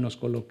 Señor, nos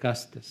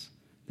colocaste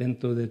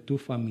dentro de tu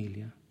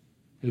familia,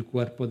 el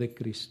cuerpo de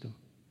Cristo.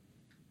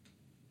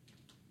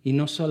 Y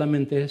no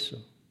solamente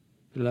eso,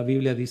 pero la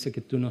Biblia dice que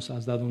tú nos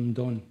has dado un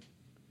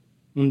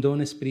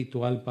don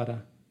espiritual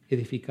para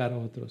edificar a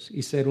otros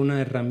y ser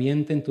una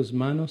herramienta en tus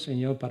manos,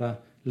 Señor,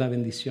 para la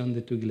bendición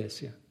de tu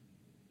iglesia.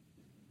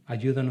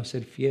 Ayúdanos a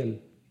ser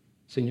fiel,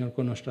 Señor,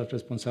 con nuestras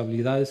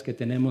responsabilidades que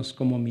tenemos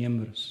como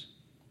miembros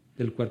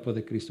del cuerpo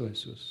de Cristo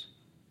Jesús.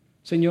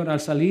 Señor, al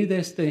salir de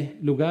este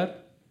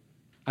lugar,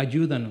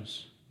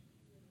 ayúdanos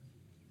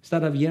a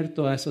estar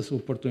abierto a esas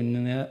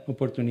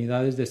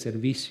oportunidades de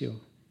servicio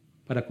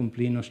para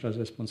cumplir nuestras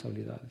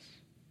responsabilidades.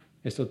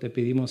 Esto te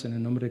pedimos en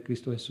el nombre de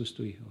Cristo Jesús,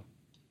 tu Hijo.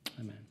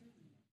 Amén.